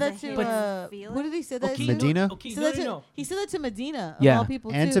he it's said the that to him feel who it. did he say that Okay, to? Medina? Okay, He no, said that no, to no. he said that to Medina of Yeah. all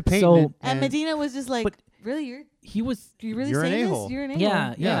people and too. to Peyton. So- And Medina was just like, But- really, He was. do you really You're an say a-hole. this? You're an a-hole.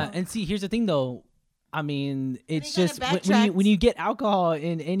 Yeah. Yeah. And see, here's the thing though. I mean, it's he kinda just when backtracked. you get alcohol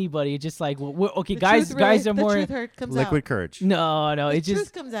in anybody, it's just like, well, okay, The guys truth are the more. truth hurt comes Liquid out. courage. No, The it truth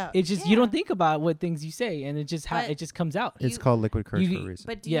just comes out. you Yeah. don't think about what things you say, and it just But- it just comes out. It's You- called liquid courage you- for a reason.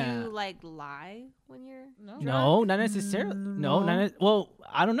 But do Yeah. you like lie when you're No. No, not necessarily. No, No. well,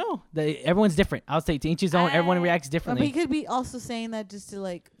 I don't know. Everyone's different. I'll say to each his own. Everyone reacts But differently. he could be also saying that just to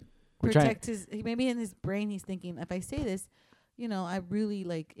like We're trying- protect maybe in his brain he's thinking, if I say this, I really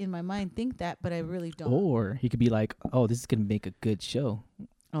like in my mind think that, but I really don't. Or he could be like, "Oh, this is gonna make a good show."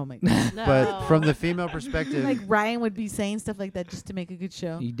 Oh my god. no. But from the female perspective, Like Ryan would be saying stuff like that just to make a good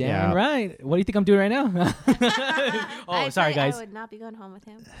show. You damn Yeah. right. What do you think I'm doing right now? I sorry, tell you, guys. I would not be going home with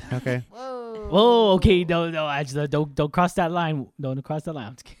him. okay. Whoa. Whoa, okay, no, actually, don't cross that line. Don't cross that line.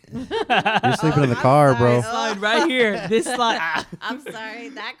 I'm just kidding. You're sleeping in the I'm car, sorry. bro. This line right here. This line. Ah. I'm sorry,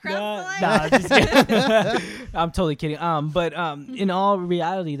 that Nah, crossed nah, I'm just kidding. I'm totally kidding. But in all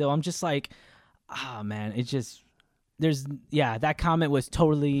reality, though, I'm just like, man, it just that comment was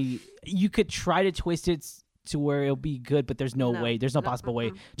totally. You could try to twist it to where it'll be good, but there's no No. way. There's no No, possible way.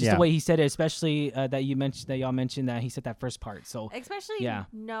 mm-mm. Just Yeah. the way he said it, especially that y'all mentioned that he said that first part. So, Especially Yeah.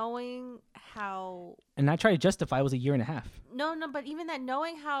 knowing how and I tried to justify it was a year and a half, no, but even that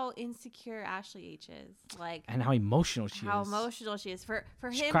knowing how insecure Ashley H is, like and how emotional she how is. emotional she is for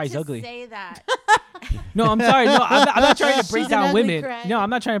She him cries to ugly. say that. No, I'm sorry. No, I'm not trying to bring She's an down ugly women. cry. No, I'm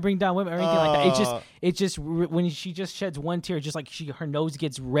not trying to bring down women or anything like that. It's just Uh. when she just sheds one tear, just like her nose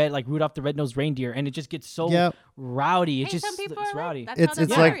gets red, like Rudolph the Red-Nosed Reindeer, and it just gets so Yep. rowdy. It Hey, just some people it's are rowdy. like, It's that's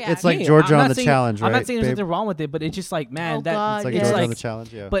it's how like they it's react. like Yeah, Georgia I'm on not the saying- challenge, right? I'm not saying there's babe? nothing wrong with it, but it's just like, man, Oh, that God, It's like yeah. Georgia it's on the like.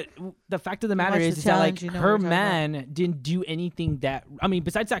 challenge, yeah. But the fact of the matter watch is, the is that like challenge, you know her what we're talking about. man didn't do anything that. I mean,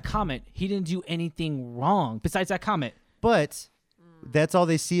 besides that comment, he didn't do anything wrong. Besides that comment, But that's all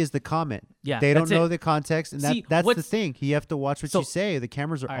they see is the comment. yeah, They don't that's know it. the context, and See, that's the what's- thing. You have to watch what So- you say. The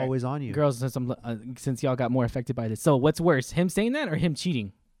cameras are All right, always on you. Girls, since y'all got more affected by this, so what's worse, him saying that or him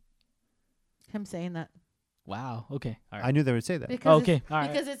cheating? Him saying that. Wow. Okay. All right. I knew they would say that. Because Okay, it's, all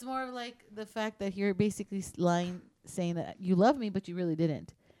right. because it's more of like the fact that you're basically lying, saying that you love me, but you really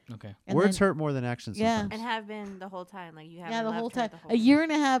didn't. Okay. And Words then- hurt more than actions. Yeah. sometimes. And have been the whole time, like you have. Yeah, the whole time. A year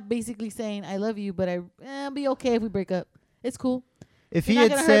and a half basically saying I love you, but I'll be okay if we break up. It's cool. If You're he not had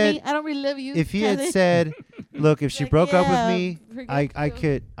gonna hurt said, me. I don't really love you. if he had kinda- said, look, if she Like, broke up yeah, with me, forget I you.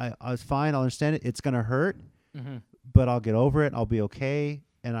 could, I was fine. I'll understand it. It's gonna hurt, Mm-hmm. but I'll get over it. I'll be okay.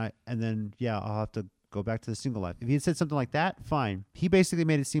 And then I'll have to go back to the single life. If he had said something like that, fine. He basically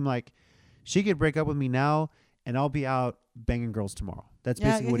made it seem like she could break up with me now, and I'll be out banging girls tomorrow. That's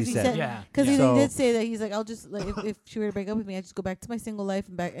Yeah, basically what he because he said. said- Yeah. Because yeah. he So- did say that he's like, I'll just like if she were to break up with me, I just go back to my single life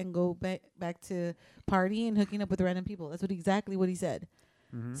and go back to partying and hooking up with random people. That's exactly what he said.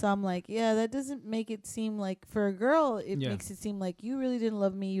 Mhm. So I'm like, yeah, that doesn't make it seem like for a girl. It Yeah. makes it seem like you really didn't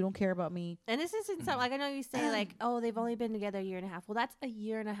love me. You don't care about me. And this isn't something like I know you say like, oh, they've only been together a year and a half. Well, that's a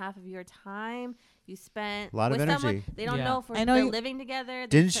year and a half of your time you spent A lot of with someone. energy. They don't Yeah. know if I know they're you- living together. they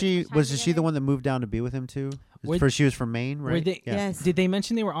Didn't spent she? so much time Was she the together. one that moved down to be with him too? Were- First, she was from Maine, right? Were they? Yeah. Yes. Did they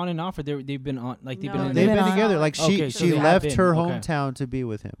mention they were on and off, or they've been on? Like they've been No, on. They've been been on. together. Like Okay, so she they have left been, her okay. hometown to be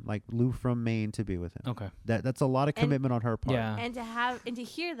with him. Like Lou from Maine to be with him. Okay. That's a lot of And- commitment on her part. Yeah. And to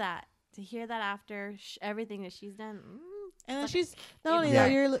hear that after everything that she's done. And then she's not only Yeah.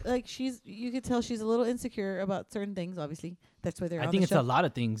 that, you're like you could tell she's a little insecure about certain things. Obviously, that's why they're I on think the it's show. a lot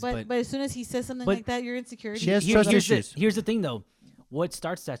of things, But as soon as he says something but like that, you're insecure. She has Here- trust here's issues. here's the thing, though. What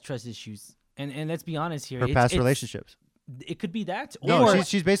starts that trust issues? And let's be honest here. Her it's- past it's- relationships. It could be that. No, or,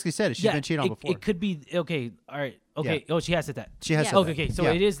 she's basically said it. She's been cheated on before. It could be okay. All right. Okay. Oh, she has said that. She has Yeah. said Okay. that. Okay. So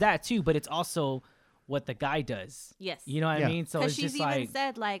Yeah. it is that too, but it's also what the guy does. Yes. You know what Yeah. I mean? So Because it's she's just even like,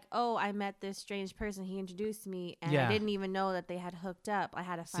 said like, "Oh, I met this strange person. He introduced me, and Yeah. I didn't even know that they had hooked up. I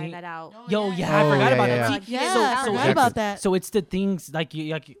had to find See? that out." yo, yeah, yeah, I Oh, forgot yeah, about yeah, that. yeah. Like, he Yeah, didn't I tell forgot her. about that. So it's the things like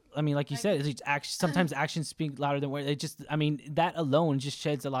you said, it's actually sometimes actions speak louder than words. It just, I mean, that alone just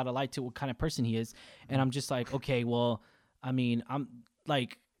sheds a lot of light to what kind of person he is. And I'm just like, okay, well, I mean, I'm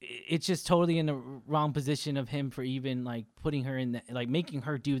like, it's just totally in the wrong position of him for even like putting her in, like making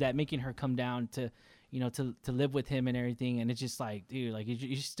her do that, making her come down to, to live with him and everything. And it's just like, dude, like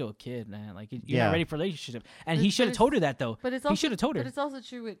you're still a kid, man. Like you're Yeah. not ready for a relationship. And But- he but should have it's- told her that though. But it's He also should have told her. But it's also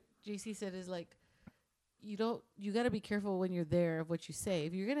true what JC said is like, you got to be careful when you're there of what you say.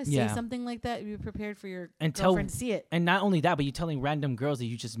 If you're gonna say Yeah. something like that, be prepared for your And tell- girlfriend to see it. And not only that, but you're telling random girls that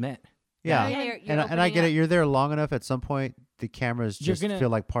you just met. Yeah. Yeah, you're And I opening get it. up. You're there long enough. At some point, the cameras You're just gonna- feel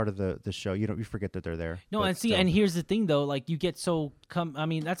like part of the show. You forget that they're there. No, but and see, still. and here's the thing though, like you get so I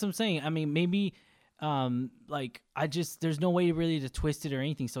mean, that's what I'm saying. I mean, maybe like there's no way really to twist it or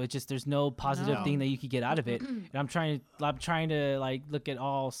anything. So it's just there's no positive No. thing that you could get out of it. And I'm trying to like look at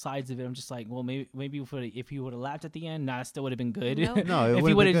all sides of it. I'm just like, well, maybe if he would have laughed at the end, it still would have been good. Nope. No, it if he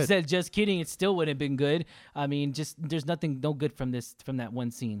would've would been have good. said just kidding, it still would have been good. I mean, just there's no good from that one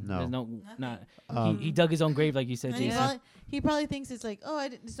scene. No. There's not. Um, He dug his own grave, like you said, And Jason. he probably thinks it's like, oh,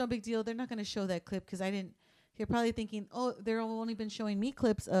 it's no big deal. They're not going to show that clip because I didn't. You're probably thinking, oh, they're only been showing me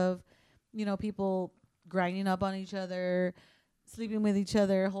clips of, people grinding up on each other, sleeping with each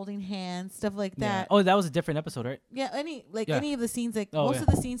other, holding hands, stuff like Yeah. that. Oh, that was a different episode, right? Yeah, any Yeah. any of the scenes, like Oh, most yeah. of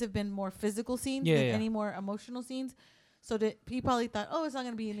the scenes have been more physical scenes Yeah, than yeah. any more emotional scenes. So he probably thought, oh, it's not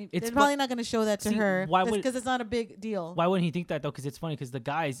going to be any. It's They're probably not going to show that to See, her why would- because it's not a big deal. Why wouldn't he think that though? Because it's funny. Because the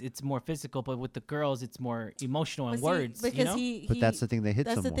guys, it's more physical, but with the girls, it's more emotional But and see, words. because You know? he, but that's the thing they hit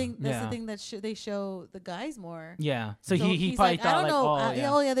that's some the more. thing. That's Yeah. the thing that they show the guys more. Yeah. So he he's probably like, thought I don't know. like,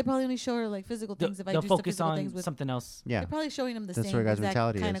 oh yeah. They probably only show her like physical things. If I They'll do some focus physical on things with, something else. Yeah. they're probably showing them the That's same what a guy's exact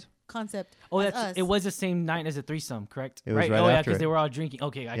mentality kind is. of concept. Oh, as that's us. it. Was the same night as a threesome, correct? It was right Oh yeah, after because it. they were all drinking.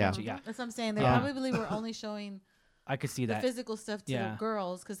 Okay, I Yeah. got you. Yeah, That's what I'm saying. They Yeah. probably were only showing I could see the that. physical stuff to Yeah. the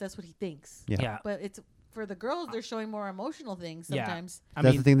girls because that's what he thinks. Yeah. Yeah. But it's for the girls, they're showing more emotional things Yeah. sometimes. I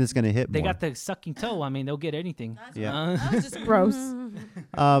That's mean, the thing that's going to hit they more. got the sucking toe. I mean, they'll get anything. Yeah. That was just gross.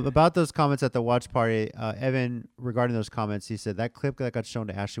 About those comments at the watch party, Evan, regarding those comments, he said that clip that got shown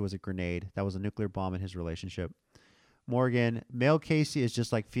to Ashley was a grenade. That was a nuclear bomb in his relationship. Morgan, male Casey is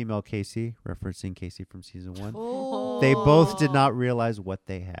just like female Casey, referencing Casey from season 1. Oh. They both did not realize what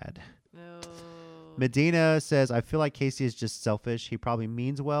they had. No. Medina says, I feel like Casey is just selfish. He probably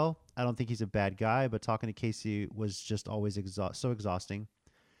means well. I don't think he's a bad guy, but talking to Casey was just always so exhausting.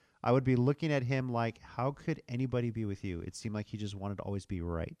 I would be looking at him like, how could anybody be with you? It seemed like he just wanted to always be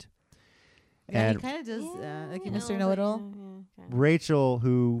right. Yeah, And he kind of does, like Yeah, Mr. but Know-It-All. yeah, kinda. Rachel,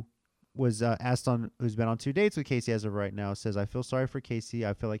 who was who's been on 2 dates with Casey as of right now, says, I feel sorry for Casey.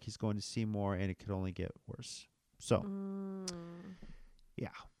 I feel like he's going to see more and it could only get worse. So, Mm. yeah.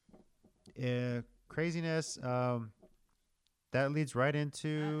 Craziness. That leads right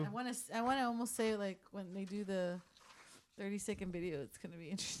into... I want to almost say like when they do the 30-second video, it's gonna be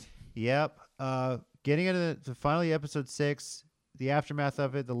interesting. Yep. Getting into the finally episode 6, the aftermath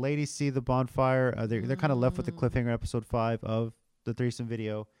of it. The ladies see the bonfire. They're kind of left with the cliffhanger episode 5 of the threesome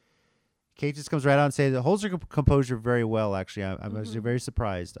video. Kate just comes right out and says, it holds her composure very well, actually. I'm actually very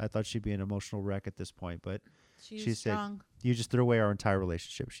surprised. I thought she'd be an emotional wreck at this point, but She's She said- strong. you just threw away our entire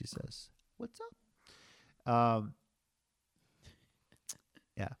relationship, she says. What's up?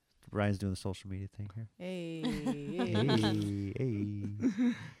 Yeah. Ryan's doing the social media thing here. Hey.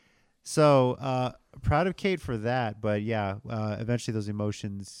 Hey. So proud of Kate for that, but yeah, eventually those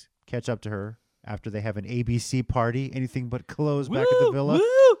emotions catch up to her after they have an ABC party, anything but clothes back at the villa.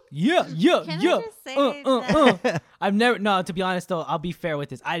 Woo! Yeah, yeah, Can I yeah. just say that- I've never. No, to be honest though, I'll be fair with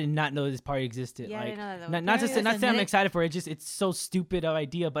this. I did not know this party existed. Yeah, I like, didn't know that. not to Yeah, say, not listen, say I'm they- excited for it. Just it's so stupid of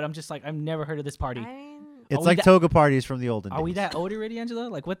idea, but I'm just like I've never heard of this party. I mean, It's we like that- toga parties from the olden days. Are we that old already, Angela?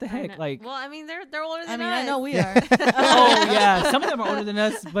 Like what the I heck? know- Like well, I mean, they're older I than mean, us. I know we are. oh yeah, some of them are older than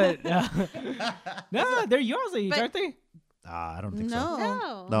us, but no, they're yours age, But- aren't they? I don't think so. No.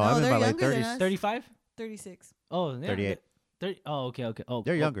 No. No, I'm in they're my late younger than 30s. us. 35. 36. Oh, yeah, 38. 30, oh, okay. Oh,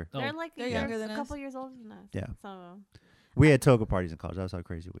 They're oh, younger. oh. They're like They're they're younger than a us. couple years older than us. Yeah. So We had toga parties in college. That's how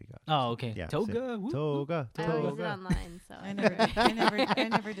crazy we got. Oh, okay. Yeah, Toga. same. whoop, whoop. Toga. I always did Toga. online, so I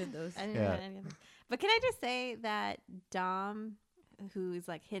never did those. I didn't Yeah. know any of them. But can I just say that Dom, who is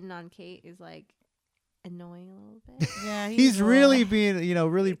like hitting on Kate, is like annoying a little bit. Yeah, He's really being,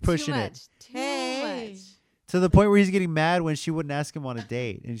 really pushing too it. much, Too Hey. much. To the point where he's getting mad when she wouldn't ask him on a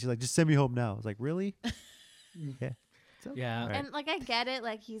date. And she's like, just send me home now. I was like, really? Yeah. Yeah. Right. And like I get it,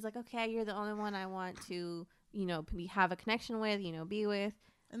 like he's like, okay, you're the only one I want to, have a connection with, be with.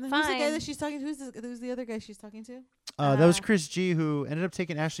 And then who's the guy Fine. that she's talking to? Who's the other guy she's talking to? That was Chris G, who ended up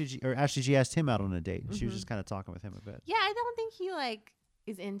taking Ashley G, or Ashley G asked him out on a date. And she was Mhm. just kind of talking with him a bit. Yeah, I don't think he like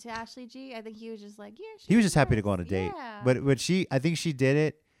is into Ashley G. I think he was just like, yeah. He was just she's happy to nice. go on a date. Yeah. But I think she did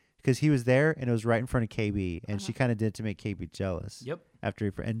it because he was there and it was right in front of KB. And she kind of did it to make KB jealous. Yep. After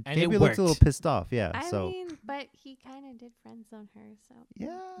and And it KB looked a little worked. pissed off. Yeah. I so mean, but he kind of did friend zone her, so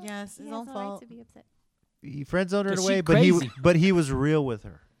yeah. Yes, he his has own the right fault. to be upset. He friend zoned her 'Cause away, she crazy. but he was real with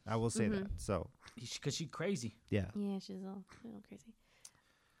her. I will say Mhm. that. So Because she crazy. yeah. Yeah, she's a little crazy.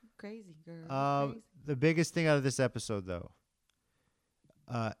 Crazy girl. The biggest thing out of this episode, though,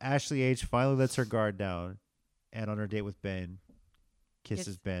 Ashley H finally lets her guard down, and on her date with Ben, kisses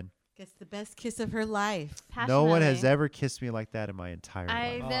Gets- Ben. Gets the best kiss of her life. No one has Passionately. ever kissed me like that in my entire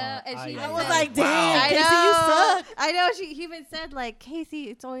I life. know, and she I even was said- like, damn, I Casey, know, you suck. I know. She even said like, Casey,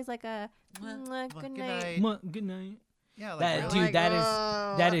 it's always like a Mwah. "Mwah, good night. Good night. Yeah, That really? dude, Like, that is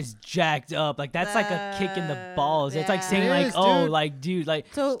oh. that is jacked up. Like that's like a kick in the balls. It's like saying It like, is, oh, dude. like dude, like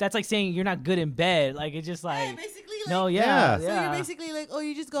So- that's like saying you're not good in bed. Like it's just Yeah, like basically, like, no, Yeah. yeah, So yeah. you're basically like, oh,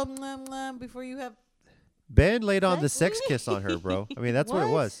 you just go mwah, mwah, before you have. Ben laid on the sex Exactly. kiss on her, bro. I mean, that's what it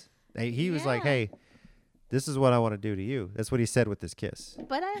What? was. He was like, Yeah. hey, this is what I want to do to you. That's what he said with this kiss.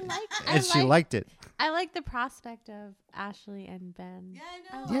 But I like, And she liked it. I like the prospect of Ashley and Ben. Yeah,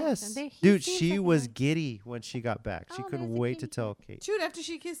 I I know. like Yes. them. He Dude, seems she like a was nice- giddy when she got back. She Oh, couldn't there's a wait to kitty tell Kate. Shoot, after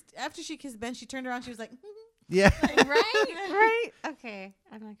she kissed Ben, she turned around. She was like, Yeah. right. Okay,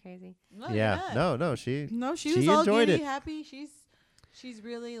 I'm not crazy. no, Yeah. you're not. No, she No, she She was all enjoyed giddy, it. happy. She's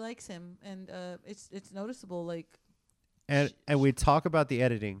really likes him, and it's noticeable. Like, and we talk about the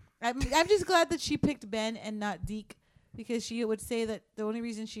editing. I'm just glad that she picked Ben and not Deke, because she would say that the only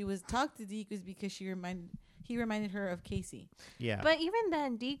reason she was talked to Deke was because he reminded her of Casey. Yeah. But even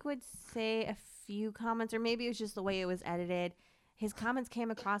then, Deke would say a few comments, or maybe it was just the way it was edited. His comments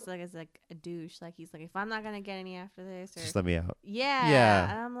came across like as like a douche. Like he's like, if I'm not gonna get any after this, or Just let me out. yeah,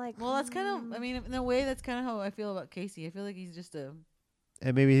 Yeah. And I'm like, Well, that's kind of. I mean, in a way, that's kind of how I feel about Casey. I feel like he's just a.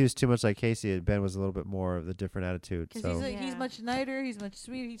 And maybe he was too much like Casey, and Ben was a little bit more of the different attitude. Because So he's Yeah. much nicer. He's much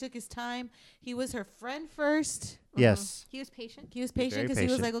sweeter. He took his time. He was her friend first. yes, he was patient. He was patient very because he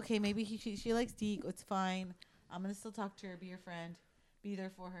was patient. like, okay, maybe she likes Deke. It's fine. I'm gonna still talk to her, be your friend, be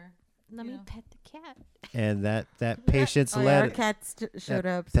there for her. Let You me know. pet the cat. and that patience Oh, yeah, our led cat showed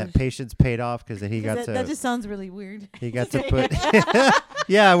up. so that patience paid off because then he got that to just sounds really weird. he got to put.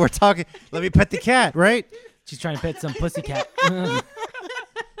 Yeah, we're talking. Let me pet the cat, right? She's trying to pet some pussycat.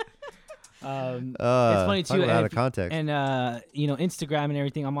 It's funny talk too, about out and of context. and Instagram and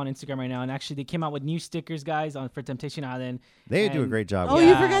everything. I'm on Instagram right now, and actually they came out with new stickers, guys, on for Temptation Island. They do a and- great job. Oh, with you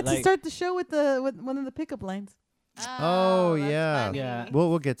Yeah, that. forgot to like- start the show with one of the pickup lines. Oh, that's yeah. funny. Yeah.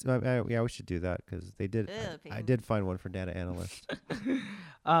 We'll get. Yeah, we should do that because they did. Ugh, I Peyton. did find one for Data Analyst.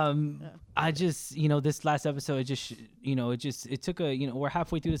 I just this last episode, it just it took we're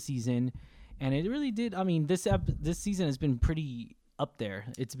halfway through the season, and it really did. I mean, this season has been pretty up there.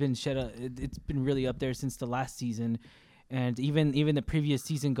 It's been it's been really up there since the last season, and even the previous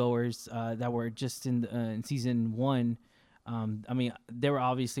season goers that were just in season one. I mean, they were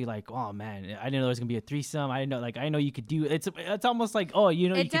obviously like, oh man, I didn't know there was gonna be a threesome. I didn't know, I know you could do it. It's almost like, oh, you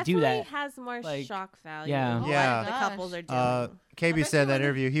It could definitely do that. has more Like, shock value. yeah. than what Yeah. the Gosh. couples are doing. KB bet said in you that when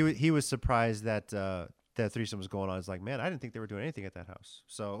interview he was surprised that that threesome was going on. He's like, man, I didn't think they were doing anything at that house.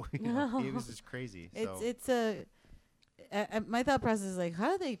 So it was just crazy. So. It's my thought process is like,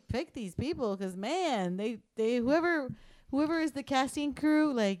 how do they pick these people? Because man, they whoever is the casting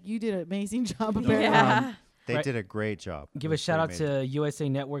crew, like you did an amazing job. Apparently. Yeah. They Right. did a great job. It Give a was shout out pretty amazing. to USA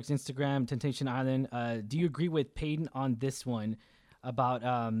Network's Instagram, Temptation Island. Do you agree with Peyton on this one about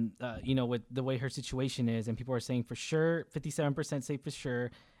with the way her situation is? And people are saying for sure, 57% say for sure,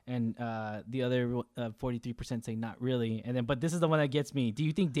 and the other 43% say not really. And then, but this is the one that gets me. Do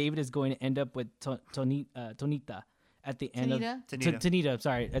you think David is going to end up with Tonita at the end Tanita? of Tanita?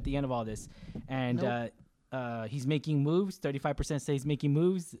 Sorry, at the end of all this, and he's making moves. 35% say he's making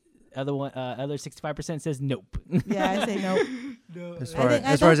moves. Other 65% says nope. Yeah, I say nope. As I far think- I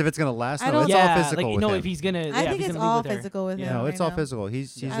as, far as don't- if it's gonna last, I no, don't- it's yeah, all physical like with no, him. if he's gonna, I if think he's it's gonna leave all with her. physical with Yeah. him. No, right it's all now. physical.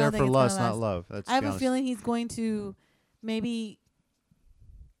 He's I there don't for think it's lust, gonna not last. love. Let's I have be a honest. feeling he's going to maybe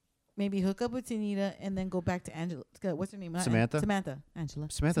hook up with Tanita and then go back to Angela. What's her name? Not Samantha? Angela.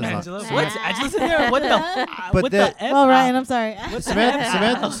 Samantha's not. Angela, Nah. what's Angela's in there? What the? But what the- the? F? Oh, Ryan, I'm sorry.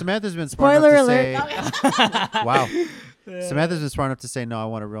 Samantha's been smart Spoiler enough to alert. say, wow. Samantha's been smart enough to say, no, I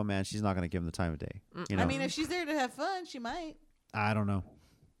want a real man. She's not going to give him the time of day. You know, I mean, if she's there to have fun, she might. I don't know.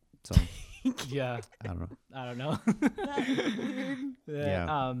 So Yeah, I don't know. I don't know. Weird.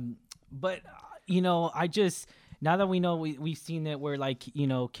 Yeah. But I just now that we know we've seen it where like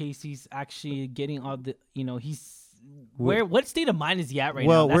Casey's actually getting all the he's what state of mind is he at right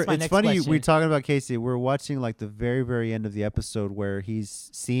Well, now? That's my it's next funny question. we're talking about Casey. We're watching like the very, very end of the episode where he's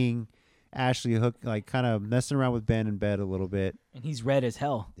seeing Ashley Hook like kind of messing around with Ben in bed a little bit. and he's red as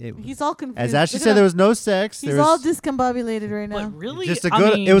hell. He's all confused. As Ashley Look said, at there him. was no sex. He's There was all discombobulated right now. But really, just a I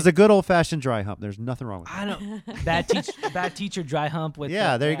good. mean, It was a good old fashioned dry hump. There's nothing wrong with it. I don't bad teacher dry hump with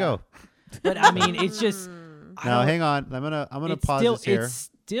Yeah, there you go. But I mean, it's just I Now don't- hang on. I'm gonna it's pause still, this here. It's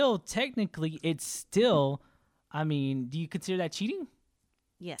still technically, it's still. I mean, do you consider that cheating?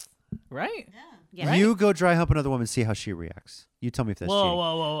 Yes. Right? Yes. You go dry hump another woman, see how she reacts. You tell me if that's Whoa, cheating.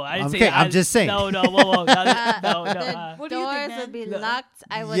 whoa, whoa! I didn't I'm say okay, that. I'm just saying. No, whoa, whoa! No, no. The What do you think, doors would be man? locked.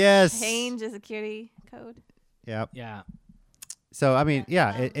 I would Yes. change the security code. Yep. Yeah. So I mean,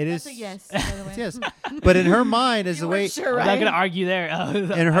 yeah, it is. That's a yes. By the way. Yes, but in her mind, is the way sure, I'm not gonna argue there.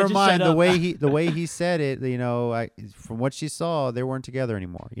 in her mind, the way he said it, from what she saw, they weren't together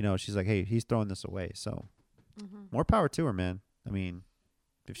anymore. She's like, hey, he's throwing this away. So more power to her, man. I mean,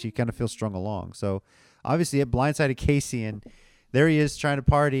 if she kind of feels strung along. So obviously, it blindsided Casey, and there he is trying to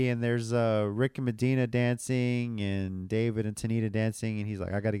party, and there's Rick and Medina dancing, and David and Tanita dancing, and he's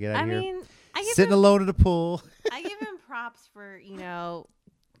like, I got to get out I of here. mean, I give Sitting him, alone at the pool. I give him props for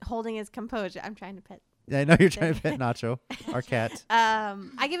holding his composure. I'm trying to pet. I know you're trying to pet Nacho, our cat.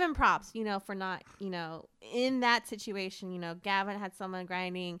 I give him props, for not, in that situation. Gavin had someone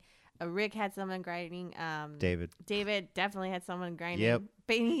grinding. Rick had someone grinding. David definitely had someone grinding. Yep.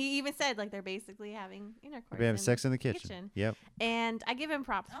 But he even said like they're basically having intercourse. We have sex in the kitchen. Yep. And I give him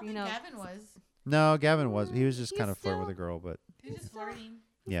props. I don't think Gavin was. No, Gavin was. He was just He's kind of flirting with still- a girl, but He was just flirting.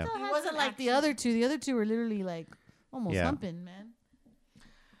 yeah. still He has wasn't some like the action. other two. The other two were literally like almost Yeah. humping, man.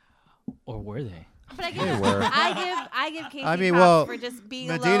 Or were they? But I give, They were. I give Casey I mean, props well, for just being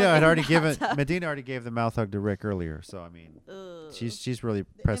Medina alone had in already the given bathtub. Medina already gave the mouth hug to Rick earlier, so I mean, Ugh. she's really And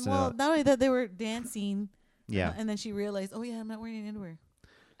pressing it well, up. not only that, they were dancing. Yeah. And then she realized, oh yeah, I'm not wearing any underwear.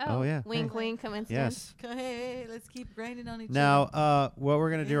 Oh, yeah. Wink, Hey. wink, coincidence. Yes. Hey, let's keep grinding on each Now, other. what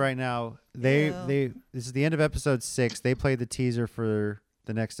we're gonna do Yeah. right now? Yeah. This is the end of episode 6. They played the teaser for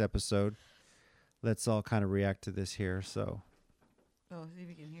the next episode. Let's all kind of react to this here. So Oh, see if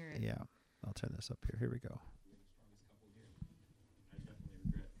you can hear it. yeah, I'll turn this up here. Here we go.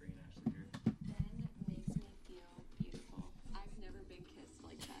 Ben makes me feel beautiful. I've never been kissed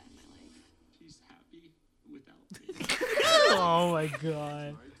like that in my life. He's happy without me. Oh my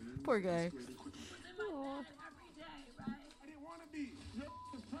god. Poor guy. I didn't want to be. Your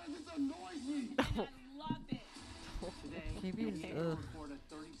presence annoys me. Maybe it's, ugh. Record a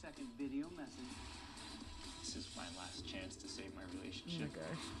 30-second video message. This is my last chance to save my relationship.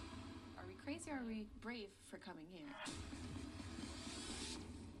 Are we crazy or are we brave for coming here?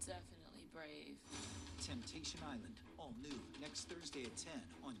 Definitely brave. Temptation Island, all new next Thursday at 10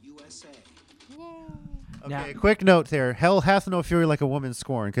 on USA. Okay, Now- quick note there. Hell hath no fury like a woman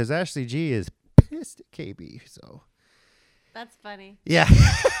scorned, because Ashley G is pissed at KB. So That's funny. yeah.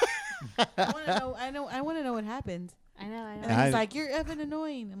 I want to know what happened. I know. And he's like, "You're effing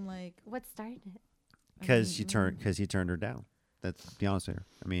annoying." I'm like, What started it? Because he turned her down. That's to be honest with her.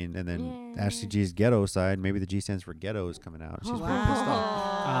 I mean, and then Yeah. Ashley G's ghetto side, maybe the G stands for ghetto is coming out. She's pretty pissed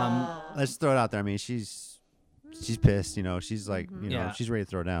off. Let's throw it out there. I mean, she's pissed. She's like, Yeah. she's ready to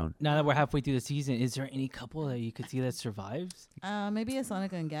throw down. Now that we're halfway through the season, is there any couple that you could see that survives? maybe a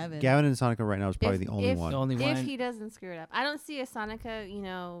Sonica and Gavin. Gavin and Sonica right now is probably the only one. The only If one. he doesn't screw it up, I don't see a Sonica,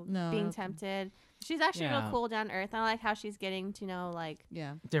 No, I being don't- tempted. She's actually Yeah. real cool down to earth. I like how she's getting to know like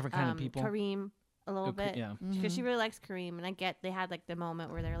Yeah. Different kind of people. Kareem a little Okay, bit. yeah. Because she really likes Kareem, and I get they had like the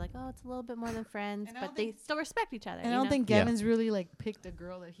moment where they're like, oh, it's a little bit more than friends, And I but don't they think- still respect each other. And I you don't know? think Yeah. Gavin's really like picked a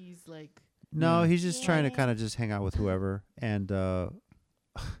girl that he's like. No, he's just trying to Yeah. kind of just hang out with whoever. And the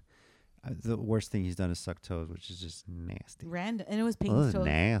worst thing he's done is suck toes, which is just nasty. Random, and it was Oh, Peyton's toes.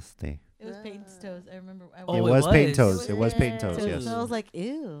 nasty. It was Peyton's toes. I remember. Oh, it it was Peyton was. toes. It was Peyton Yeah. toes. So, Yes. so I was like,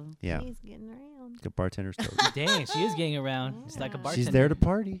 ew. Yeah. He's getting around. Good bartender's toes. Dang, she is getting around. It's like a Yeah. bartender. She's there to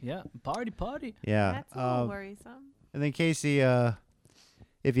party. Yeah, party. Yeah. That's a little worrisome. And then Casey,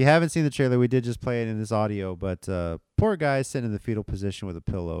 if you haven't seen the trailer, we did just play it in this audio, but poor guy sitting in the fetal position with a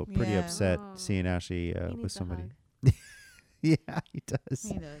pillow, pretty Yeah. upset Oh. seeing Ashley He with needs a somebody. hug. Yeah, he does.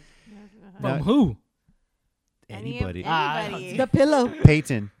 He does. From No. who? Anybody. Anybody. The pillow.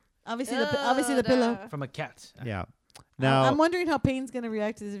 Peyton. Obviously, the pillow. From a cat. Yeah. Now I'm wondering how Peyton's gonna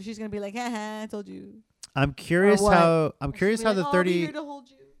react to this. If she's gonna be like, "Ha I told you." I'm curious what? how Or she'll be the like, "Oh, I'll be here to hold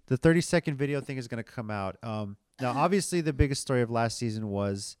you." the 30-second video thing is going to come out. Now, obviously, the biggest story of last season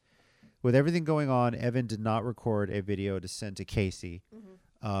was with everything going on. Evan did not record a video to send to Casey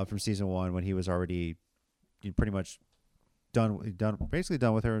from season 1 when he was already pretty much basically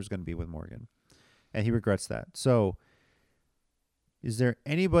done with her. Was going to be with Morgan, and he regrets that. So, is there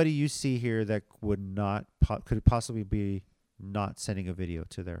anybody you see here that would not could possibly be not sending a video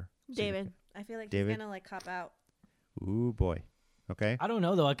to their David. I feel like David? he's gonna like cop out. Ooh boy. Okay. I don't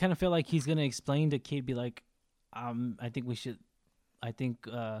know though. I kind of feel like he's gonna explain to Kate, be like, I think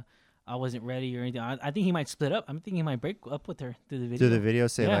I wasn't ready or anything. I think he might split up. I'm thinking he might break up with her through the video. Do the video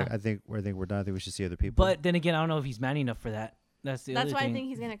say Yeah. like I think we're done. I think we should see other people. But then again, I don't know if he's man enough for that. That's the That's other why thing. I think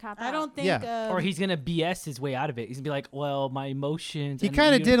he's gonna cop out. I don't think. Yeah. Or he's gonna BS his way out of it. He's gonna be like, "Well, my emotions." he and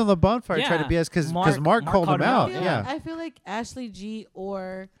kind of you- did on the bonfire. Tried to Yeah. BS because Mark Mark called him out. Yeah. I feel like Ashley G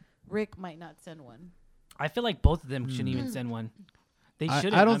or Rick might not send one. I feel like both of them shouldn't even send one. They I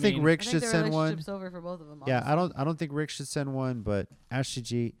shouldn't. don't think mean, Rick I think should the send one. relationship's over for both of them. Yeah, I don't think Rick should send one, but Ashley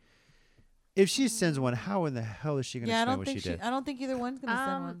G, if she sends one, how in the hell is she going to Yeah, I explain don't what think she did? I don't think either one's gonna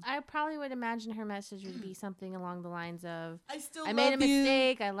send one. I probably would imagine her message would be something along the lines of, I still "I made a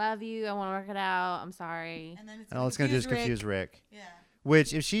mistake. I love you. I want to work it out. I'm sorry." And then it's All it's going to do is confuse Rick. Yeah,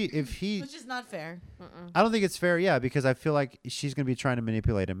 Which if he, which is not fair. I don't think it's fair. Yeah, because I feel like she's going to be trying to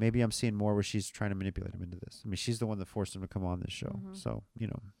manipulate him. Maybe I'm seeing more where she's trying to manipulate him into this. I mean, she's the one that forced him to come on this show. So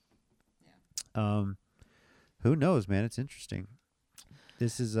who knows, man? It's interesting.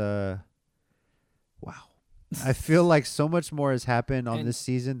 This is wow. I feel like so much more has happened on And- this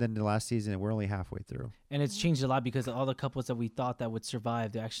season than the last season, and we're only halfway through. and it's changed a lot because all the couples that we thought that would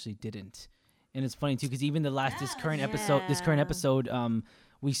survive, they actually didn't. And it's funny too because even this current episode,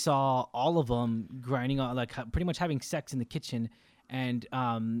 we saw all of them grinding on, like pretty much having sex in the kitchen. And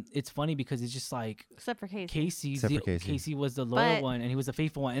it's funny because it's just like Except for Casey. Except for Casey. Casey was the loyal But- one and he was the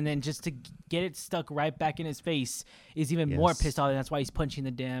faithful one. And then just to get it stuck right back in his face is even more Yes. pissed off. And that's why he's punching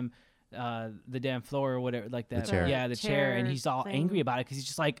the damn floor or whatever, like that. chair. Yeah, the chair. And Chair he's all thing. angry about it because he's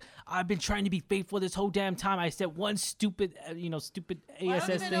just like, I've been trying to be faithful this whole damn time. I said one stupid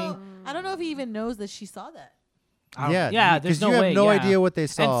ASS thing. I don't know if he even knows that she saw that. Yeah, there's because no you have way. no yeah. idea what they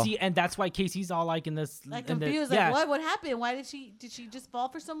saw. And that's why Casey's all like in this, Like in the- confused. yeah, Like what happened? Why did she just fall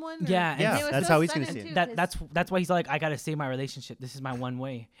for someone? Or- yeah, and Yeah, It was that's so how he's gonna sudden, see it. too, 'cause that's why he's like, I gotta save my relationship. This is my one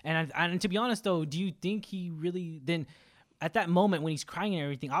way. And to be honest though, do you think he really then at that moment when he's crying and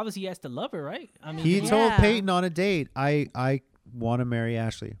everything, obviously he has to love her, right? I mean, He Yeah. told Peyton on a date, I want to marry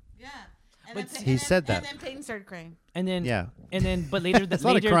Ashley. Yeah. And But then he said that. And then Peyton started crying. and then Yeah. but later There's a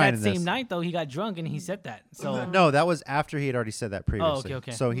lot of later crying that in same this. night though, he got drunk and he said that. So No, that was after he had already said that previously.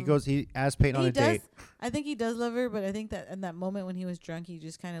 okay. So he asked Peyton on He a date. I think he does love her, but I think that in that moment when he was drunk, he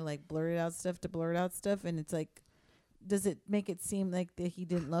just kind of like blurted out stuff, and it's like, does it make it seem like that he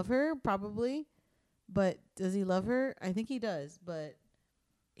didn't love her? Probably, but does he love her? I think he does, but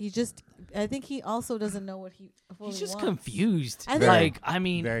I think he also doesn't know what he fully he's just wants. confused. I think- Like I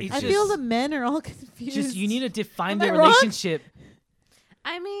mean, Very it's I just, feel the men are all confused. just you need to define Am the I wrong? relationship.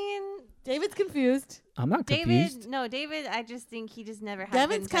 I mean, David's confused. I'm not confused. David. I just think he just never had.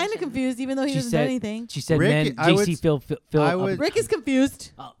 Devin's kind of confused, even though he She doesn't do said- anything. She said, Rick, "Man, I would- JC Phil." I would- Rick is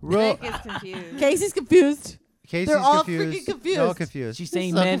confused. Ro- Rick is confused. Casey's confused. Casey's They're all confused. freaking confused. They're all confused. She's They're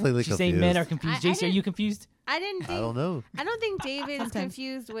saying so men. completely She's saying men are confused. confused. I JC, are you didn't- confused? I didn't I think. don't know. I don't think David is Sometimes.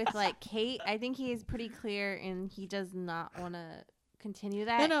 confused with like Kate. I think he is pretty clear, and he does not want to continue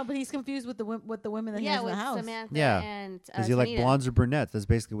No, that. no, but he's confused with the women that he yeah, has in with the house. Samantha Yeah. and Does he like Tanita. blondes or brunettes? That's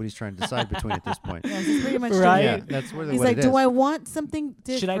basically what he's trying to decide between at this point. Yeah, he's pretty much Right. Yeah, that's what, He's what like, it do is. I want something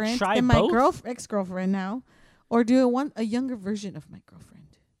Should I different try in my both? ex-girlfriend now, or do I want a younger version of my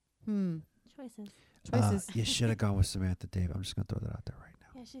girlfriend? Choices. Choices. You should have gone with Samantha, Dave. I'm just gonna throw that out there right now.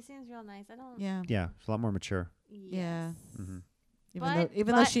 Yeah, she seems real nice. I don't. Yeah. Yeah, she's a lot more mature. Yeah. hmm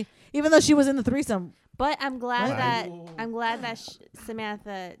Even though she was in the threesome. But I'm glad What? that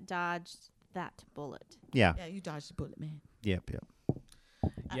Samantha dodged that bullet. Yeah. Yeah, you dodged the bullet, man. Yep.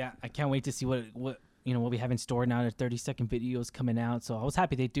 Yeah, I can't wait to see what we have in store now. The 30-second videos coming out. So I was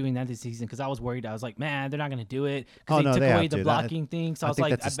happy they're doing that this season because I was worried. I was like, man, they're not gonna do it because Oh, they no, took they away have the to. blocking thing. So I I was think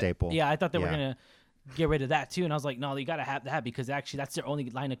like, that's a staple. Yeah, I thought they were Yeah. gonna get rid of that too. And I was like, no, you gotta have that because actually that's their only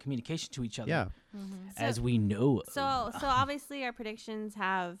line of communication to each other. Yeah. as we know. So obviously our predictions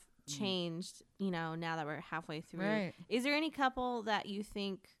have changed. Now that we're halfway through. Right. Is there any couple that you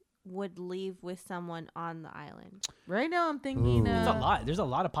think would leave with someone on the island? Right now, I'm thinking. Ooh. There's a lot. There's a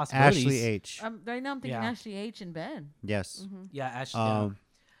lot of possibilities. Ashley H. Right now, I'm thinking Yeah. Ashley H and Ben. Yes. Yeah, Ashley. yeah. Um,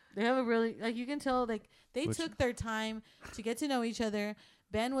 They have a really you can tell they Which- took their time to get to know each other.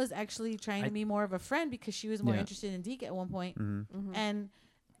 Ben was actually trying I- to be more of a friend because she was more Yeah. interested in Deke at one point. mhm. And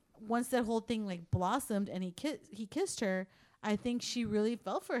once that whole thing blossomed and he kissed her, I think she really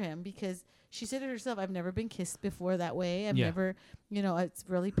fell for him because she said it herself, I've never been kissed before that way. I've Yeah. never, it's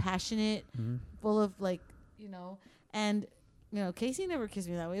really passionate, full of and Casey never kissed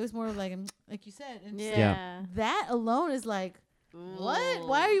me that way. It was more of like you said. And so Yeah. that alone is like, what?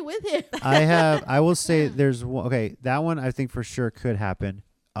 Why are you with him? I will say there's one. Okay, that one I think for sure could happen.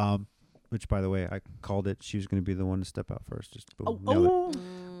 Which by the way, I called it. She was going to be the one to step out first. Just boom, nailed it.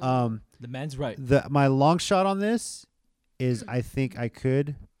 The man's right. My long shot on this is I think I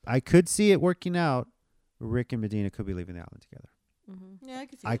could see it working out. Rick and Medina could be leaving the island together. Yeah, I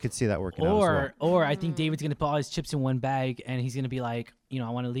could see I it. could see that working out as well. Or I think David's gonna put all his chips in one bag, and he's gonna be like, I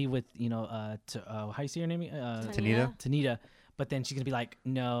want to leave with, how you say her name? Tanita? Tanita. But then she's gonna be like,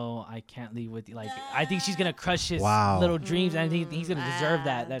 no, I can't leave with you. Like, I think she's gonna crush his Wow. little dreams, and I think he's gonna deserve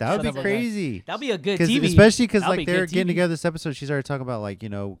that. That son would of be a gun. crazy. That'd be a good Cause TV. especially because That'd like be they're good getting TV. together this episode. She's already talking about like,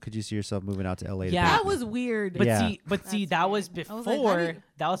 could you see yourself moving out to LA? to Yeah. date That with was weird. But Yeah. see, that was before. I was like, how do you-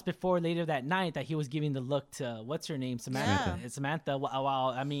 That was before later that night that he was giving the look to what's her name, Samantha. Yeah. It's Samantha.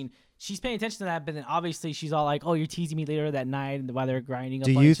 While I mean, she's paying attention to that, but then obviously she's all like, "Oh, you're teasing me later that night," while they're grinding up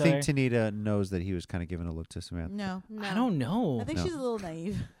Do on you each think other. Tanita knows that he was kind of giving a look to Samantha? No. I don't know. I think No. she's a little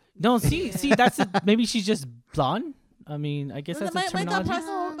naive. No, see, that's maybe she's just blonde. I mean, I guess But that's a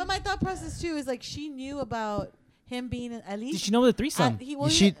terminology. my thought process too is like she knew about him being at least. Did she know the threesome? He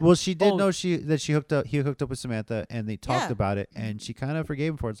She did Oh. know she hooked up. He hooked up with Samantha, and they talked Yeah. about it, and she kind of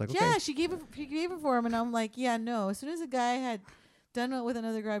forgave him for it. It's like, yeah, okay, she gave it for him, and I'm like, yeah, no. As soon as a guy had done it with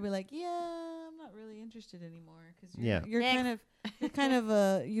another guy, I'd be like, yeah, I'm not really interested anymore because Yeah. you're Next. kind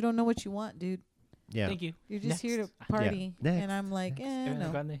of you don't know what you want, dude. yeah, Thank you. You're just here to Next. party, Next. and I'm like, Ariana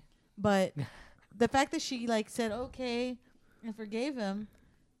no. Grande. But the fact that she said okay and forgave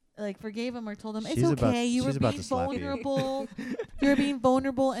him or told him it's She's about- okay, you were she's about being to slap you. vulnerable, you're being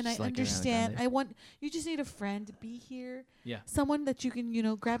vulnerable, and She's I like Ariana understand. Grande. You just need a friend to be here. Yeah. Someone that you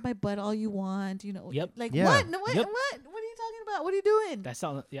can grab my butt all you want. Yep. Like Yeah. what? No, what? Yep. What? What are you talking about? What are you doing? That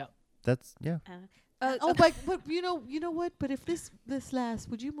sounds. Yeah. that's yeah. Oh, but you know what? But if this lasts,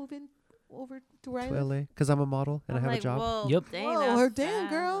 would you move in over to where I To live? LA because I'm a model and I I'm have like, a job. Whoa, Yep. Dang, Whoa, that's her damn fast.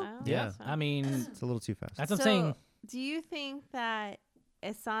 girl. I don't Yeah. think so. I mean, It's a little too fast. that's what I'm So, saying. do you think that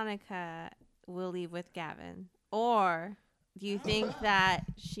Asonica will leave with Gavin, or do you think that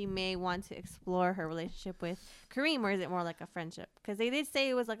she may want to explore her relationship with Kareem, or is it more like a friendship? Because they did say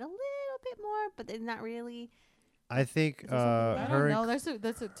it was like a little bit more, but it's not really. I think I her don't know. and,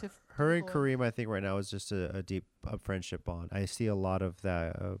 That's a tiff. her and Kareem, I think right now is just a deep friendship bond. I see a lot of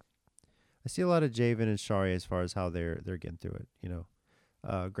that. I see a lot of Javen and Shari as far as how they're getting through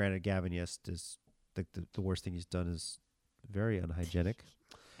it. Granted, Gavin, yes, is the worst thing he's done is very unhygienic.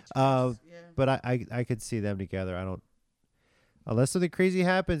 But I could see them together. I don't, unless something crazy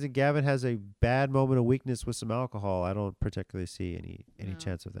happens and Gavin has a bad moment of weakness with some alcohol. I don't particularly see any No.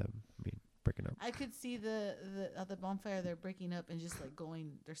 chance of them. Breaking up. I could see the at the bonfire they're breaking up and just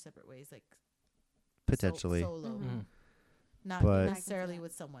going their separate ways, like Potentially. solo, Mhm. not But- necessarily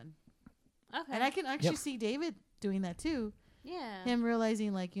with someone. Okay. And I can actually Yep. see David doing that too. yeah. Him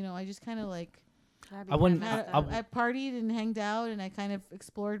realizing I just kind of That'd be I wouldn't- kinda I, messed up. I partied and hanged out and I kind of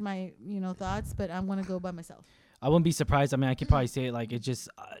explored my thoughts, but I'm gonna go by myself. I wouldn't be surprised. I mean, I could probably say it like it just.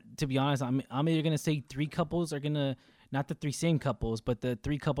 To be honest, I'm either gonna say 3 couples are gonna, not the 3 same couples, but the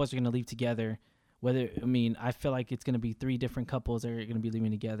 3 couples are gonna leave together. I feel like it's gonna be 3 different couples that are gonna be living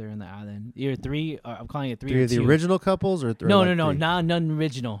together in the island. Either 3, or I'm calling it 3 Three or of the 2. original couples or No, like no, three? none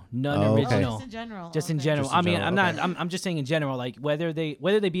original, none Oh, okay. original. Just in general. Just in Okay. general. Just in I mean, general, I'm not. okay. I'm just saying in general, like whether they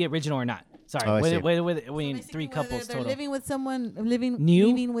be original or not. Sorry, Oh, I see. whether I So mean, basically 3 whether couples they're total. living with someone, living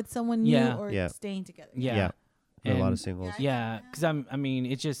New? with someone new, Yeah. or Yeah. staying together. Yeah. Yeah. There are a lot And- of singles. Yeah, because I mean,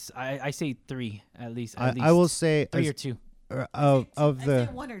 it just. I say 3 at least. I will say 3 as- or 2. of I say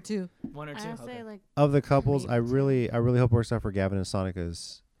the 1 or 2. 1 or 2. I say like of the couples, I Maybe two. really hope it works out for Gavin and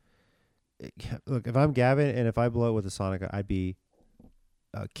Sonica's. Look, if I'm Gavin and if I blow it with a Sonica, I'd be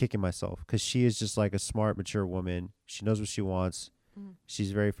kicking myself because she is just like a smart, mature woman. She knows what she wants. Mhm.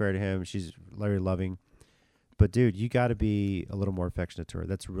 She's very fair to him. She's very loving. But dude, you got to be a little more affectionate to her.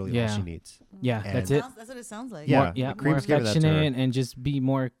 That's really all Yeah. she needs. Yeah, And- that's it. That's what it sounds like. Yeah. More, yeah, more Kareem's giving that to her. affectionate and just be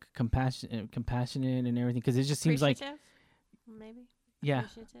more compassionate and everything. Because it just seems like appreciative, maybe. Yeah.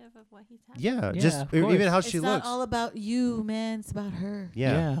 appreciative of what he's having. Yeah, Yeah, just of even course. how It's she not looks. all about you, man. It's about her.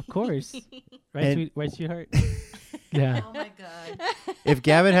 Yeah. Of course. Right, And- sweetheart. Yeah. Oh my god. If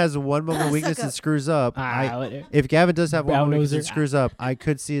Gavin has one moment of weakness Suck and up. screws up, Whatever. if Gavin does have one Brown moment of weakness and noser. screws up, I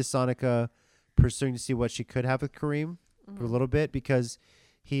could see Sonica pursuing to see what she could have with Kareem for a little bit because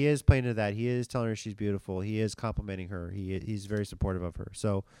he is playing to that. He is telling her she's beautiful. He is complimenting her. He's very supportive of her.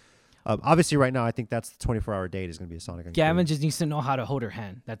 So obviously, right now, I think that's the 24-hour date is going to be a Sonic. And Gavin Kareem. just needs to know how to hold her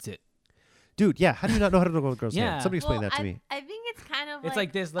hand. That's it. Dude, yeah. How do you not know how to hold a girl's Yeah. hand? Somebody explain Well, that to me. I think it's kind of It's like,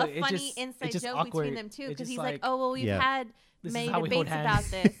 like this, a look, it funny just- inside it's just joke awkward. between them too, It's because just he's like, like, "Oh well, we've Yeah. had This is many how we hold debates hands.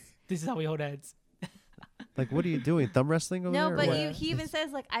 about this." This is how we hold hands. Like, what are you doing? Thumb wrestling over No, there? or but what? he even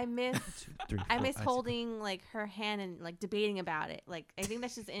says like, "I miss, 2, 3, I 4, miss 5, holding like her hand and like debating about it." Like, I think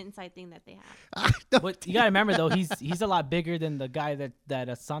that's just an inside thing that they have. But you gotta remember though, he's a lot bigger than the guy that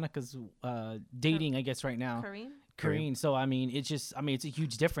Sonica's dating, I guess, right now. Kareem. Kareem. So I mean, it's a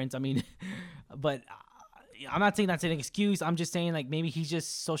huge difference. I mean, but I'm not saying that's an excuse. I'm just saying like maybe he's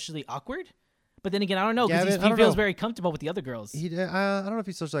just socially awkward. But then again, I don't know because Gavin, I he don't feels know. very comfortable with the other girls. I don't know if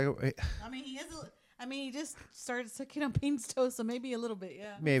he's such like I mean, he is. He just started sucking on Payne's toe, so maybe a little bit,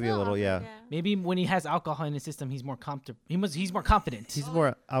 yeah. maybe a little, yeah. Maybe when he has alcohol in his system, he's more comfortable. He's more confident. He's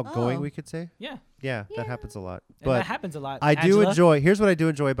more outgoing, Oh. we could say. Yeah, Yeah, that happens a lot. and But that happens a lot. I do Angela? enjoy. Here's what I do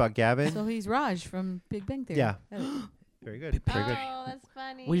enjoy about Gavin. So he's Raj from Big Bang Theory. Yeah. Oh. Very good. Very good. Oh, that's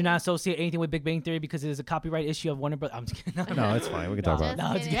funny. We do not associate anything with Big Bang Theory because it is a copyright issue of Warner Bros. I'm just kidding. No, it's fine. We can talk No. about it.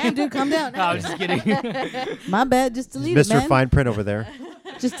 No, it's kidding. Damn, dude, calm down. No, I'm just kidding. My bad. Just delete it, Mr. man. Fine Print over there.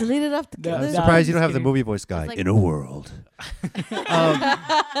 Just delete it off the No, I'm no, surprised you I'm don't have just the kidding. movie voice guy like- in a world.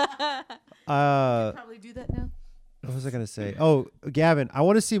 Probably do that now. What was I gonna say? Oh, Gavin. I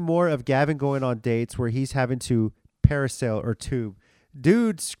want to see more of Gavin going on dates where he's having to parasail or tube.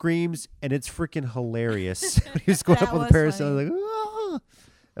 Dude screams and it's freaking hilarious. When he was going That up on the was parasail, I funny. was like, ah!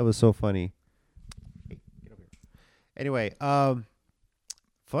 That was so funny. Hey, get over here. Anyway,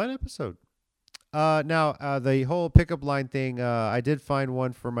 fun episode. Now the whole pickup line thing. I did find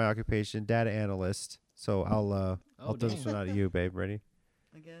one for my occupation, data analyst. So I'll throw this dang. one out at you, babe. Ready?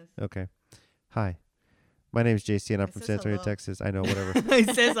 I guess. Okay. Hi. My name's JC and I'm It from says San Antonio, hello. Texas. I know, whatever. He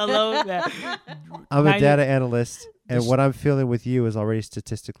says hello. Yeah. I'm a 90 data analyst, and There's- what I'm feeling with you is already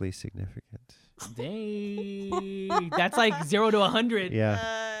statistically significant. Dang, that's like 0 to 100. Yeah.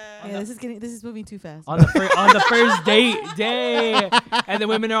 Yeah, this is moving too fast. On the first date, dang. And the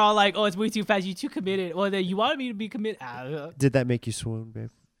women are all like, "Oh, it's way too fast. You too committed." Well, then you wanted me to be committed. Did that make you swoon,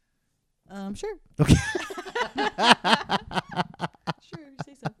 babe? Sure. Okay. Sure,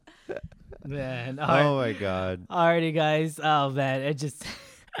 say so. Man, Oh my God. alrighty, guys. Oh man, it just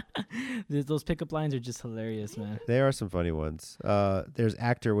those pickup lines are just hilarious, man. There are some funny ones. There's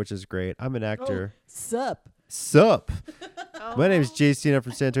actor, which is great. I'm an actor. Sup? Sup? Oh. My name is JC and I'm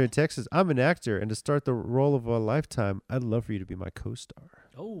from San Antonio, Texas. I'm an actor, and to start the role of a lifetime, I'd love for you to be my co-star.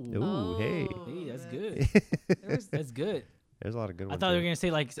 Oh, Ooh, hey. hey, that's good. There's That's good. There's a lot of good I ones. thought they were there. gonna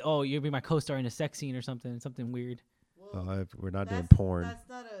say like, "Oh, you'll be my co-star in a sex scene or something weird." We're not doing porn. That's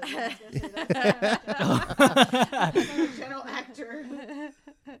not a general actor.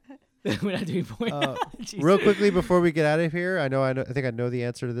 We're not doing porn. Jeez. Real quickly before we get out of here, I think I know the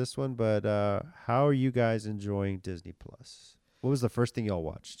answer to this one, but how are you guys enjoying Disney Plus? What was the first thing y'all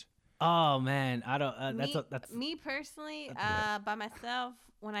watched? Oh man, I don't. That's Me personally, That's by myself,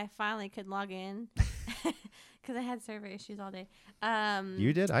 when I finally could log in, because I had server issues all day.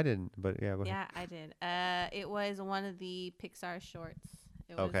 You did? I didn't, but yeah, go ahead. Yeah, I did. It was one of the Pixar shorts.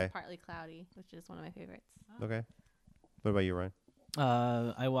 It was Okay. Partly Cloudy, which is one of my favorites. Okay. What about you, Ryan?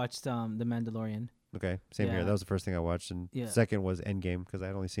 I watched The Mandalorian. Okay, same here. Yeah. That was the first thing I watched, and Yeah. second was Endgame because I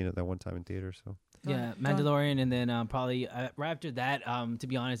had only seen it that one time in theater. So Yeah, Go on. Mandalorian, and then probably right after that, to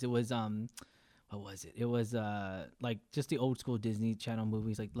be honest, it was what was it? It was like just the old school Disney Channel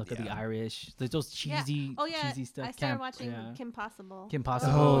movies, like Look of the Yeah. Irish, like those cheesy, Oh yeah. cheesy stuff. I started Camp- watching yeah. Kim Possible. Kim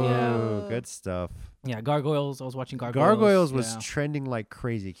Possible, yeah, Oh, good stuff. yeah. Gargoyles. I was watching Gargoyles. Gargoyles was yeah. trending like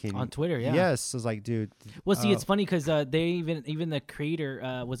crazy. Can on you? Twitter. Yeah. Yes, I was like, dude. Well, see, it's funny because they even the creator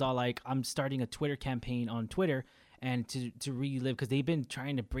was all like, "I'm starting a Twitter campaign on Twitter." And to relive, because they've been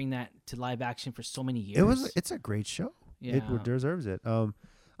trying to bring that to live action for so many years. It's a great show. Yeah. It deserves it.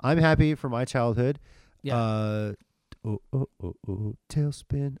 I'm happy for my childhood. Yeah.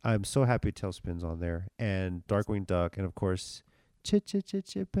 Tailspin. I'm so happy Tailspin's on there, and Darkwing Duck, and of course, Chip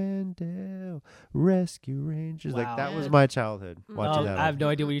and Dale, Rescue Rangers. Like Wow. that was Yeah. my childhood watching Oh, that. I have no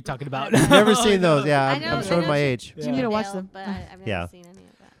idea what you're talking about. Never seen those. Yeah, I I'm know- showing I my know age. You need to watch Dale, them. but I've never Yeah. seen any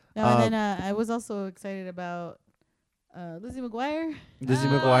of that. No, and then I was also excited about Lizzie McGuire. Disney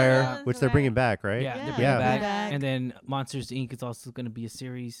Oh, McGuire, yeah, which that's they're bringing right. back, right? Yeah, Yeah. they're bringing Yeah. it back. Back. And then Monsters Inc. is also going to be a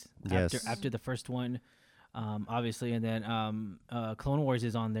series Yes. after the first one, obviously. And then Clone Wars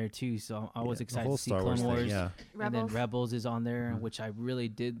is on there too. So I was The excited whole to see Star Clone Wars Wars. thing, yeah. And then Rebels. Rebels is on there, which I really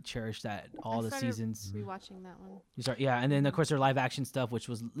did cherish that all I the started seasons. Rewatching that one. And then of course their live action stuff, which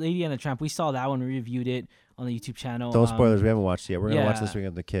was Lady and the Tramp. We saw that one, we reviewed it on the YouTube channel. Those spoilers we haven't watched yet. We're gonna watch yeah. this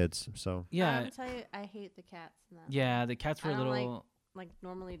weekend with the kids. So Yeah, I'm tell you, I hate the cats. In that yeah, the cats were I a don't little. like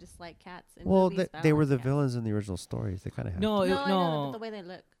normally dislike cats. In well, movies, but I they don't were like the cats. villains in the original stories. They kind of had. No, No, I know, no, but the way they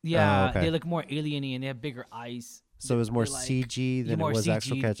look. yeah, Oh, okay. they look more alien-y and they have bigger eyes. So it was more They're like- CG than it more was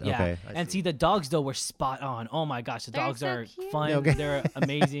actual CG, catch. yeah. Okay. I And see, the dogs though were spot on. Oh my gosh, the They're dogs so are cute. fun. Yeah, okay. They're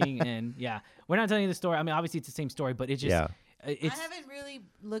amazing, and yeah, we're not telling you the story. I mean, obviously it's the same story, but it just yeah. it's I haven't really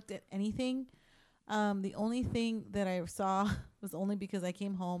looked at anything. The only thing that I saw was only because I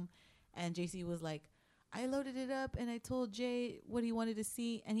came home and JC was like, I loaded it up and I told Jay what he wanted to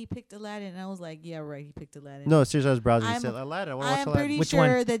see and he picked Aladdin. And I was like, yeah, right, he picked Aladdin. No, seriously, I was browsing. He I'm- said Aladdin. I want to watch I'm Aladdin. pretty Which sure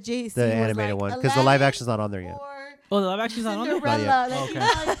one? that JC The was animated like, one, because the live Aladdin action's not on there yet. or oh, the live action's not on there. Cinderella. Not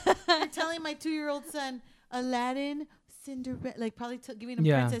Like, Okay. you're telling my 2-year-old son Aladdin, Cinderella, like probably giving him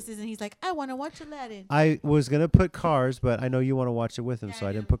Yeah. princesses, and he's like, I want to watch Aladdin. I was gonna put Cars, but I know you want to watch it with him, Yeah, so I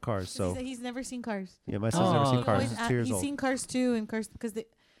I didn't do. put Cars. 'Cause So he's never seen Cars. yeah, my son's never Oh, seen okay. Cars. Always He's 2 years he's old. seen Cars 2 and Cars because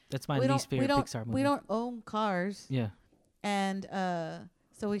That's my we least don't favorite Pixar movie. we don't own cars, Yeah. and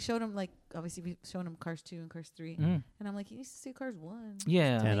so we showed him, like, obviously we showed him Cars 2 and Cars 3, Mm. and I'm like, he needs to see Cars 1.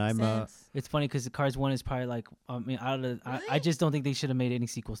 Yeah. And Makes I'm, sense. It's funny because the Cars 1 is probably like, I mean, out of the, I Really? just don't think they should have made any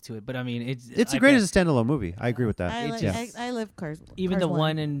sequels to it. But I mean, it's It's I a great guess as a standalone movie. I agree with that. I, it's like, just- I love Cars. even Cars the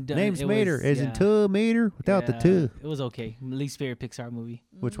one and Name's it Mater. was- Isn't yeah. two Mater without the Yeah, two? It was okay. Least favorite Pixar movie,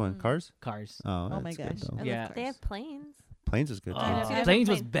 Which one? Cars? Cars. Oh, Oh my that's good, gosh. though. I love Yeah. Cars. They have planes. Planes is good. I have too. two different Planes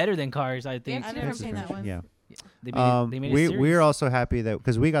was planes. better than Cars, I think. have two Planes different is planes. good. That one. Yeah. They made, they made a series. we're also happy that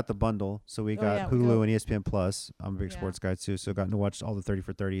because we got the bundle, so we Oh, got yeah, we Hulu go- and ESPN Plus. I'm a big Yeah. sports guy too, so gotten to watch all the 30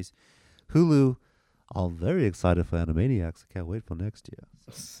 for 30s. Hulu, I'm very excited for Animaniacs. I can't wait for next year.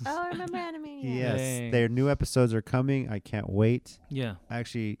 Oh, I remember Animaniacs. Yes, Dang. their new episodes are coming. I can't wait. Yeah.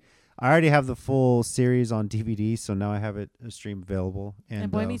 Actually, I already have the full series on DVD, so now I have it stream available.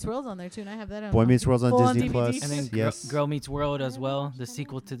 And Boy Meets World's on there too, and I have that on. Boy Meets World's on full Disney DVD. Plus. And then yes, Girl Meets World as I well, watched the that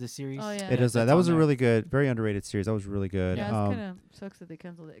sequel to the series. Oh, yeah. it is. that's That was on a there. really good, very underrated series. That was really good. Yeah, it kind of sucks that they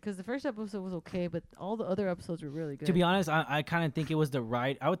canceled it because the first episode was okay, but all the other episodes were really good. To be honest, I kind of think it was the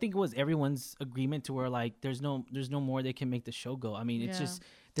right. I would think it was everyone's agreement to where like there's no more they can make the show go. I mean, it's Yeah. just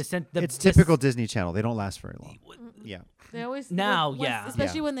the it's typical Disney Channel. They don't last very long. Yeah. They always Now, once- yeah.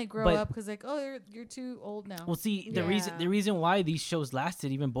 especially Yeah. when they grow But- up, because like, oh, you're too old now. Well, see, the Yeah. reason why these shows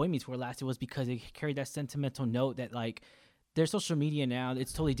lasted, even Boy Meets World lasted, was because it carried that sentimental note that like their social media now,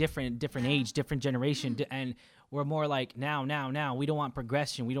 it's totally different, different age, different generation, and we're more like now. We don't want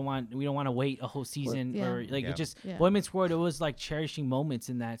progression. We don't want to wait a whole season yeah. or like Yeah. it just Yeah. Boy Meets World. It was like cherishing moments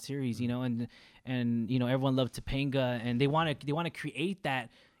in that series, you know, and you know everyone loved Topanga, and they want to create that.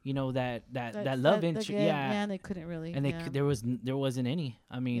 You know that love interest, again, yeah. and they couldn't really. And yeah. there wasn't any.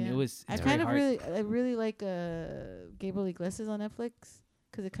 I mean, Yeah. it was. I it's kind very of hard. I really like Gabriel Iglesias on Netflix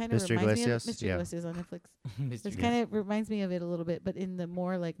because it kind of Mr. reminds Iglesias? me of Mr. Yeah. Iglesias on Netflix. Mr. It kind of reminds me of it a little bit, but in the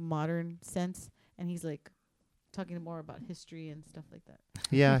more like modern sense, and he's like talking more about history and stuff like that.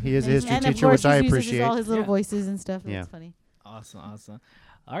 Yeah, he is a And- history and of teacher, course which I he uses appreciate. all his little Yeah. voices and stuff. Yeah. It's funny. Awesome.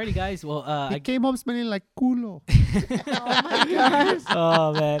 Alrighty, guys. Well, He came home smelling like culo. Oh my gosh.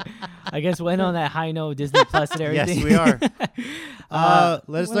 oh man, I guess we're on that high note, Disney Plus and everything. Yes, we are.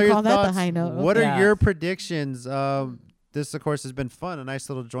 Let us We'll know your call that the thoughts. high note. What Yeah. are your predictions? This, of course, has been fun. A nice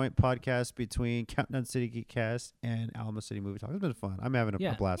little joint podcast between Countdown City Geekcast and Alamo City Movie Talk. It's been fun. I'm having a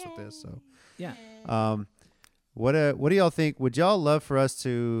Yeah. blast with this. So, Yeah. what do y'all think? Would y'all love for us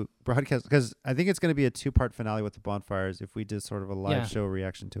to broadcast? Because I think it's going to be a 2-part finale with the bonfires. If we did sort of a live Yeah. show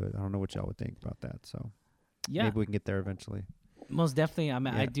reaction to it, I don't know what y'all would think about that. So Yeah, maybe we can get there eventually. most definitely. I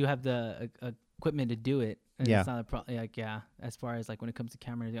mean, I Yeah. do have the equipment to do it. And Yeah. it's not a problem. Like, yeah, as far as like when it comes to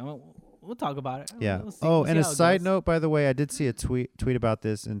camera, we'll talk about it. Yeah. We'll see- Oh, we'll and see a how it side goes. note, by the way, I did see a tweet about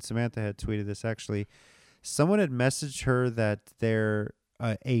this, and Samantha had tweeted this actually. Someone had messaged her that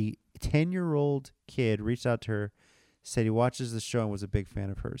a 10-year-old kid reached out to her, said he watches the show and was a big fan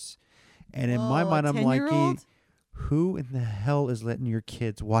of hers. And in my Whoa, mind, a I'm like, 10-year-old? who in the hell is letting your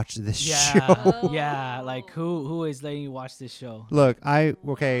kids watch this Yeah, show? yeah. Like who is letting you watch this show? Look,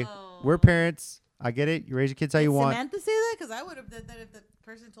 we're parents. I get it. You raise your kids how you Did want. Samantha say that? Because I would have done that if the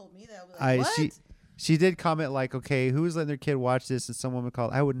person told me that. I would be I like, what? she did comment like, okay, who's letting their kid watch this? And some woman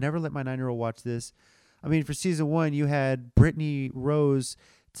called, I would never let my 9-year-old watch this. I mean, for season 1, you had Brittany Rose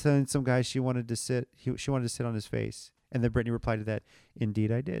telling some guy she wanted to sit on his face. And then Brittany replied to that,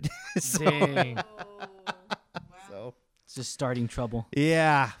 "Indeed, I did." So, Dang. so, It's just starting trouble.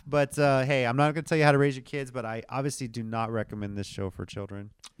 yeah, but hey, I'm not going to tell you how to raise your kids, but I obviously do not recommend this show for children.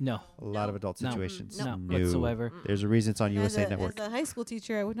 No. A lot of adult No. situations. No. Whatsoever. There's a reason it's on USA as Network. a high school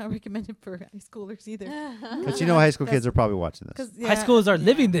teacher, I would not recommend it for high schoolers either. But you know, high school kids are probably watching this. 'Cause, High schoolers are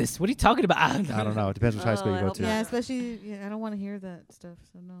living this. What are you talking about? I don't know. It depends which high school Oh, you I go hope to. not. Yeah, especially I don't want to hear that stuff.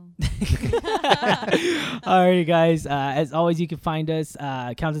 So no. Alrighty, guys. As always, you can find us,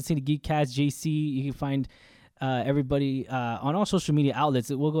 Kansas City Geekcast, JC. You can find everybody on all social media outlets.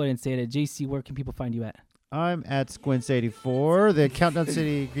 We'll go ahead and say it. JC, where can people find you at? I'm at Squints84. The Countdown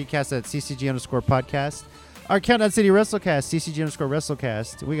City Greekcast at CCG_podcast. Our Countdown City WrestleCast,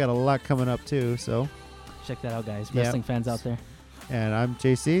 CCG_WrestleCast. We got a lot coming up too. So, Check that out, guys. Yep. Wrestling fans out there. and I'm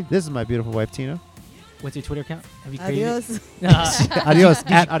JC. This is my beautiful wife Tina. What's your Twitter account? Have you created Adios. it? Adios.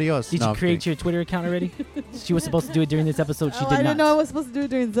 At adios. Did No, you I'm create kidding. your Twitter account already? She was supposed to do it during this episode. She Oh, did I not. didn't know I was supposed to do it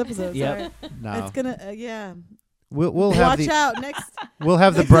during this episode. Yep. Sorry. No. It's gonna yeah. We'll have Watch the out next we'll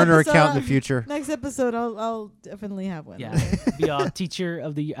have the next burner episode, account in the future. next episode. I'll definitely have one. Yeah. Be a teacher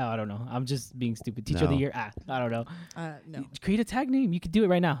of the year. Oh, I don't know. I'm just being stupid. Teacher of the No. year. I don't know. No. Create a tag name. You could do it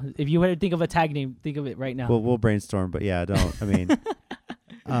right now. If you had to think of a tag name, think of it right now. We'll brainstorm, but yeah, don't. I mean,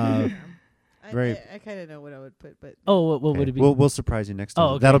 very- I kind of know what I would put, but oh, what would okay, it be? we'll surprise you next time. Oh,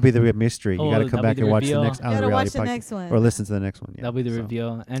 okay. That'll be the mystery. You Oh, got to that'll come be back the and watch reveal. the next you Island gotta watch Reality the podcast, next one. or listen to the next one. Yeah, That'll be the so,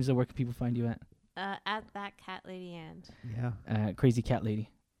 reveal. Angela, where can people find you at? At that cat lady and Yeah. Crazy Cat Lady.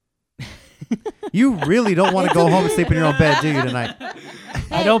 You really don't want to go home and sleep in your own bed, do you, tonight?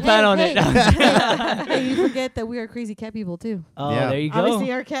 I don't plan on it. Hey, you forget that we are crazy cat people too. Oh, Yeah. there you go.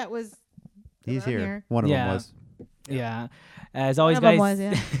 Obviously, our cat was. He's around here. One of them Yeah. was. Yeah. As always, One of 'em guys.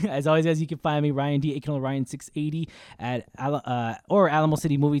 was, As always, guys, you can find me Ryan D. Akinol Ryan 680 at or Alamo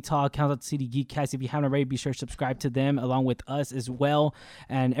City Movie Talk, Kansas City Geekcast. If you haven't already, be sure to subscribe to them along with us as well,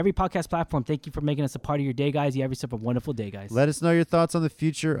 and every podcast platform. Thank you for making us a part of your day, guys. You have yourself a wonderful day, guys. Let us know your thoughts on the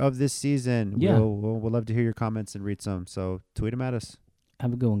future of this season. Yeah. We'll love to hear your comments and read some. So tweet them at us.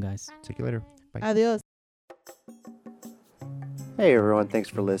 Have a good one, guys. Take you later. Bye. Adios. Hey everyone, thanks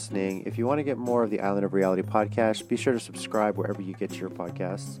for listening. If you want to get more of the Island of Reality podcast, be sure to subscribe wherever you get your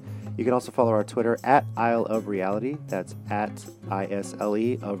podcasts. You can also follow our Twitter at Isle of Reality. That's at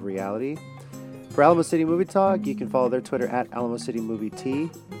ISLE of Reality. For Alamo City Movie Talk, you can follow their Twitter at Alamo City Movie T.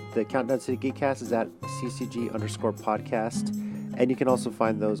 The Countdown City Geekcast is at CCG_podcast. And you can also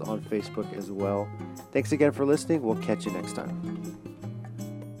find those on Facebook as well. Thanks again for listening. We'll catch you next time.